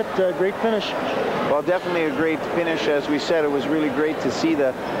for the Wit. Great finish. Well, definitely a great finish. As we said, it was really great to see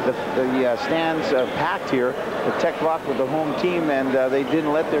the stands packed here. The Tec Voc with the home team, and they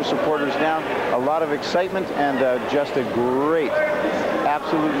didn't let their supporters down. A lot of excitement and just a great,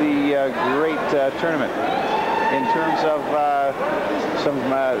 absolutely great tournament. In terms of some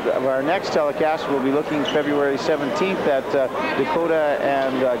of our next telecast, we'll be looking February 17th at Dakota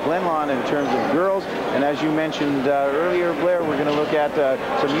and Glenlawn in terms of girls. And as you mentioned earlier, Blair, we're going to look at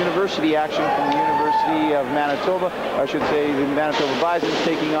some university action from the University of Manitoba. I should say the Manitoba Bisons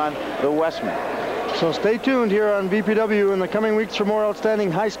taking on the Westmen. So stay tuned here on VPW in the coming weeks for more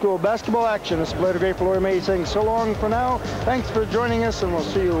outstanding high school basketball action. This is Blair the Grateful Lori May saying so long for now. Thanks for joining us, and we'll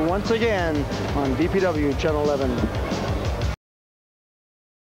see you once again on VPW Channel 11.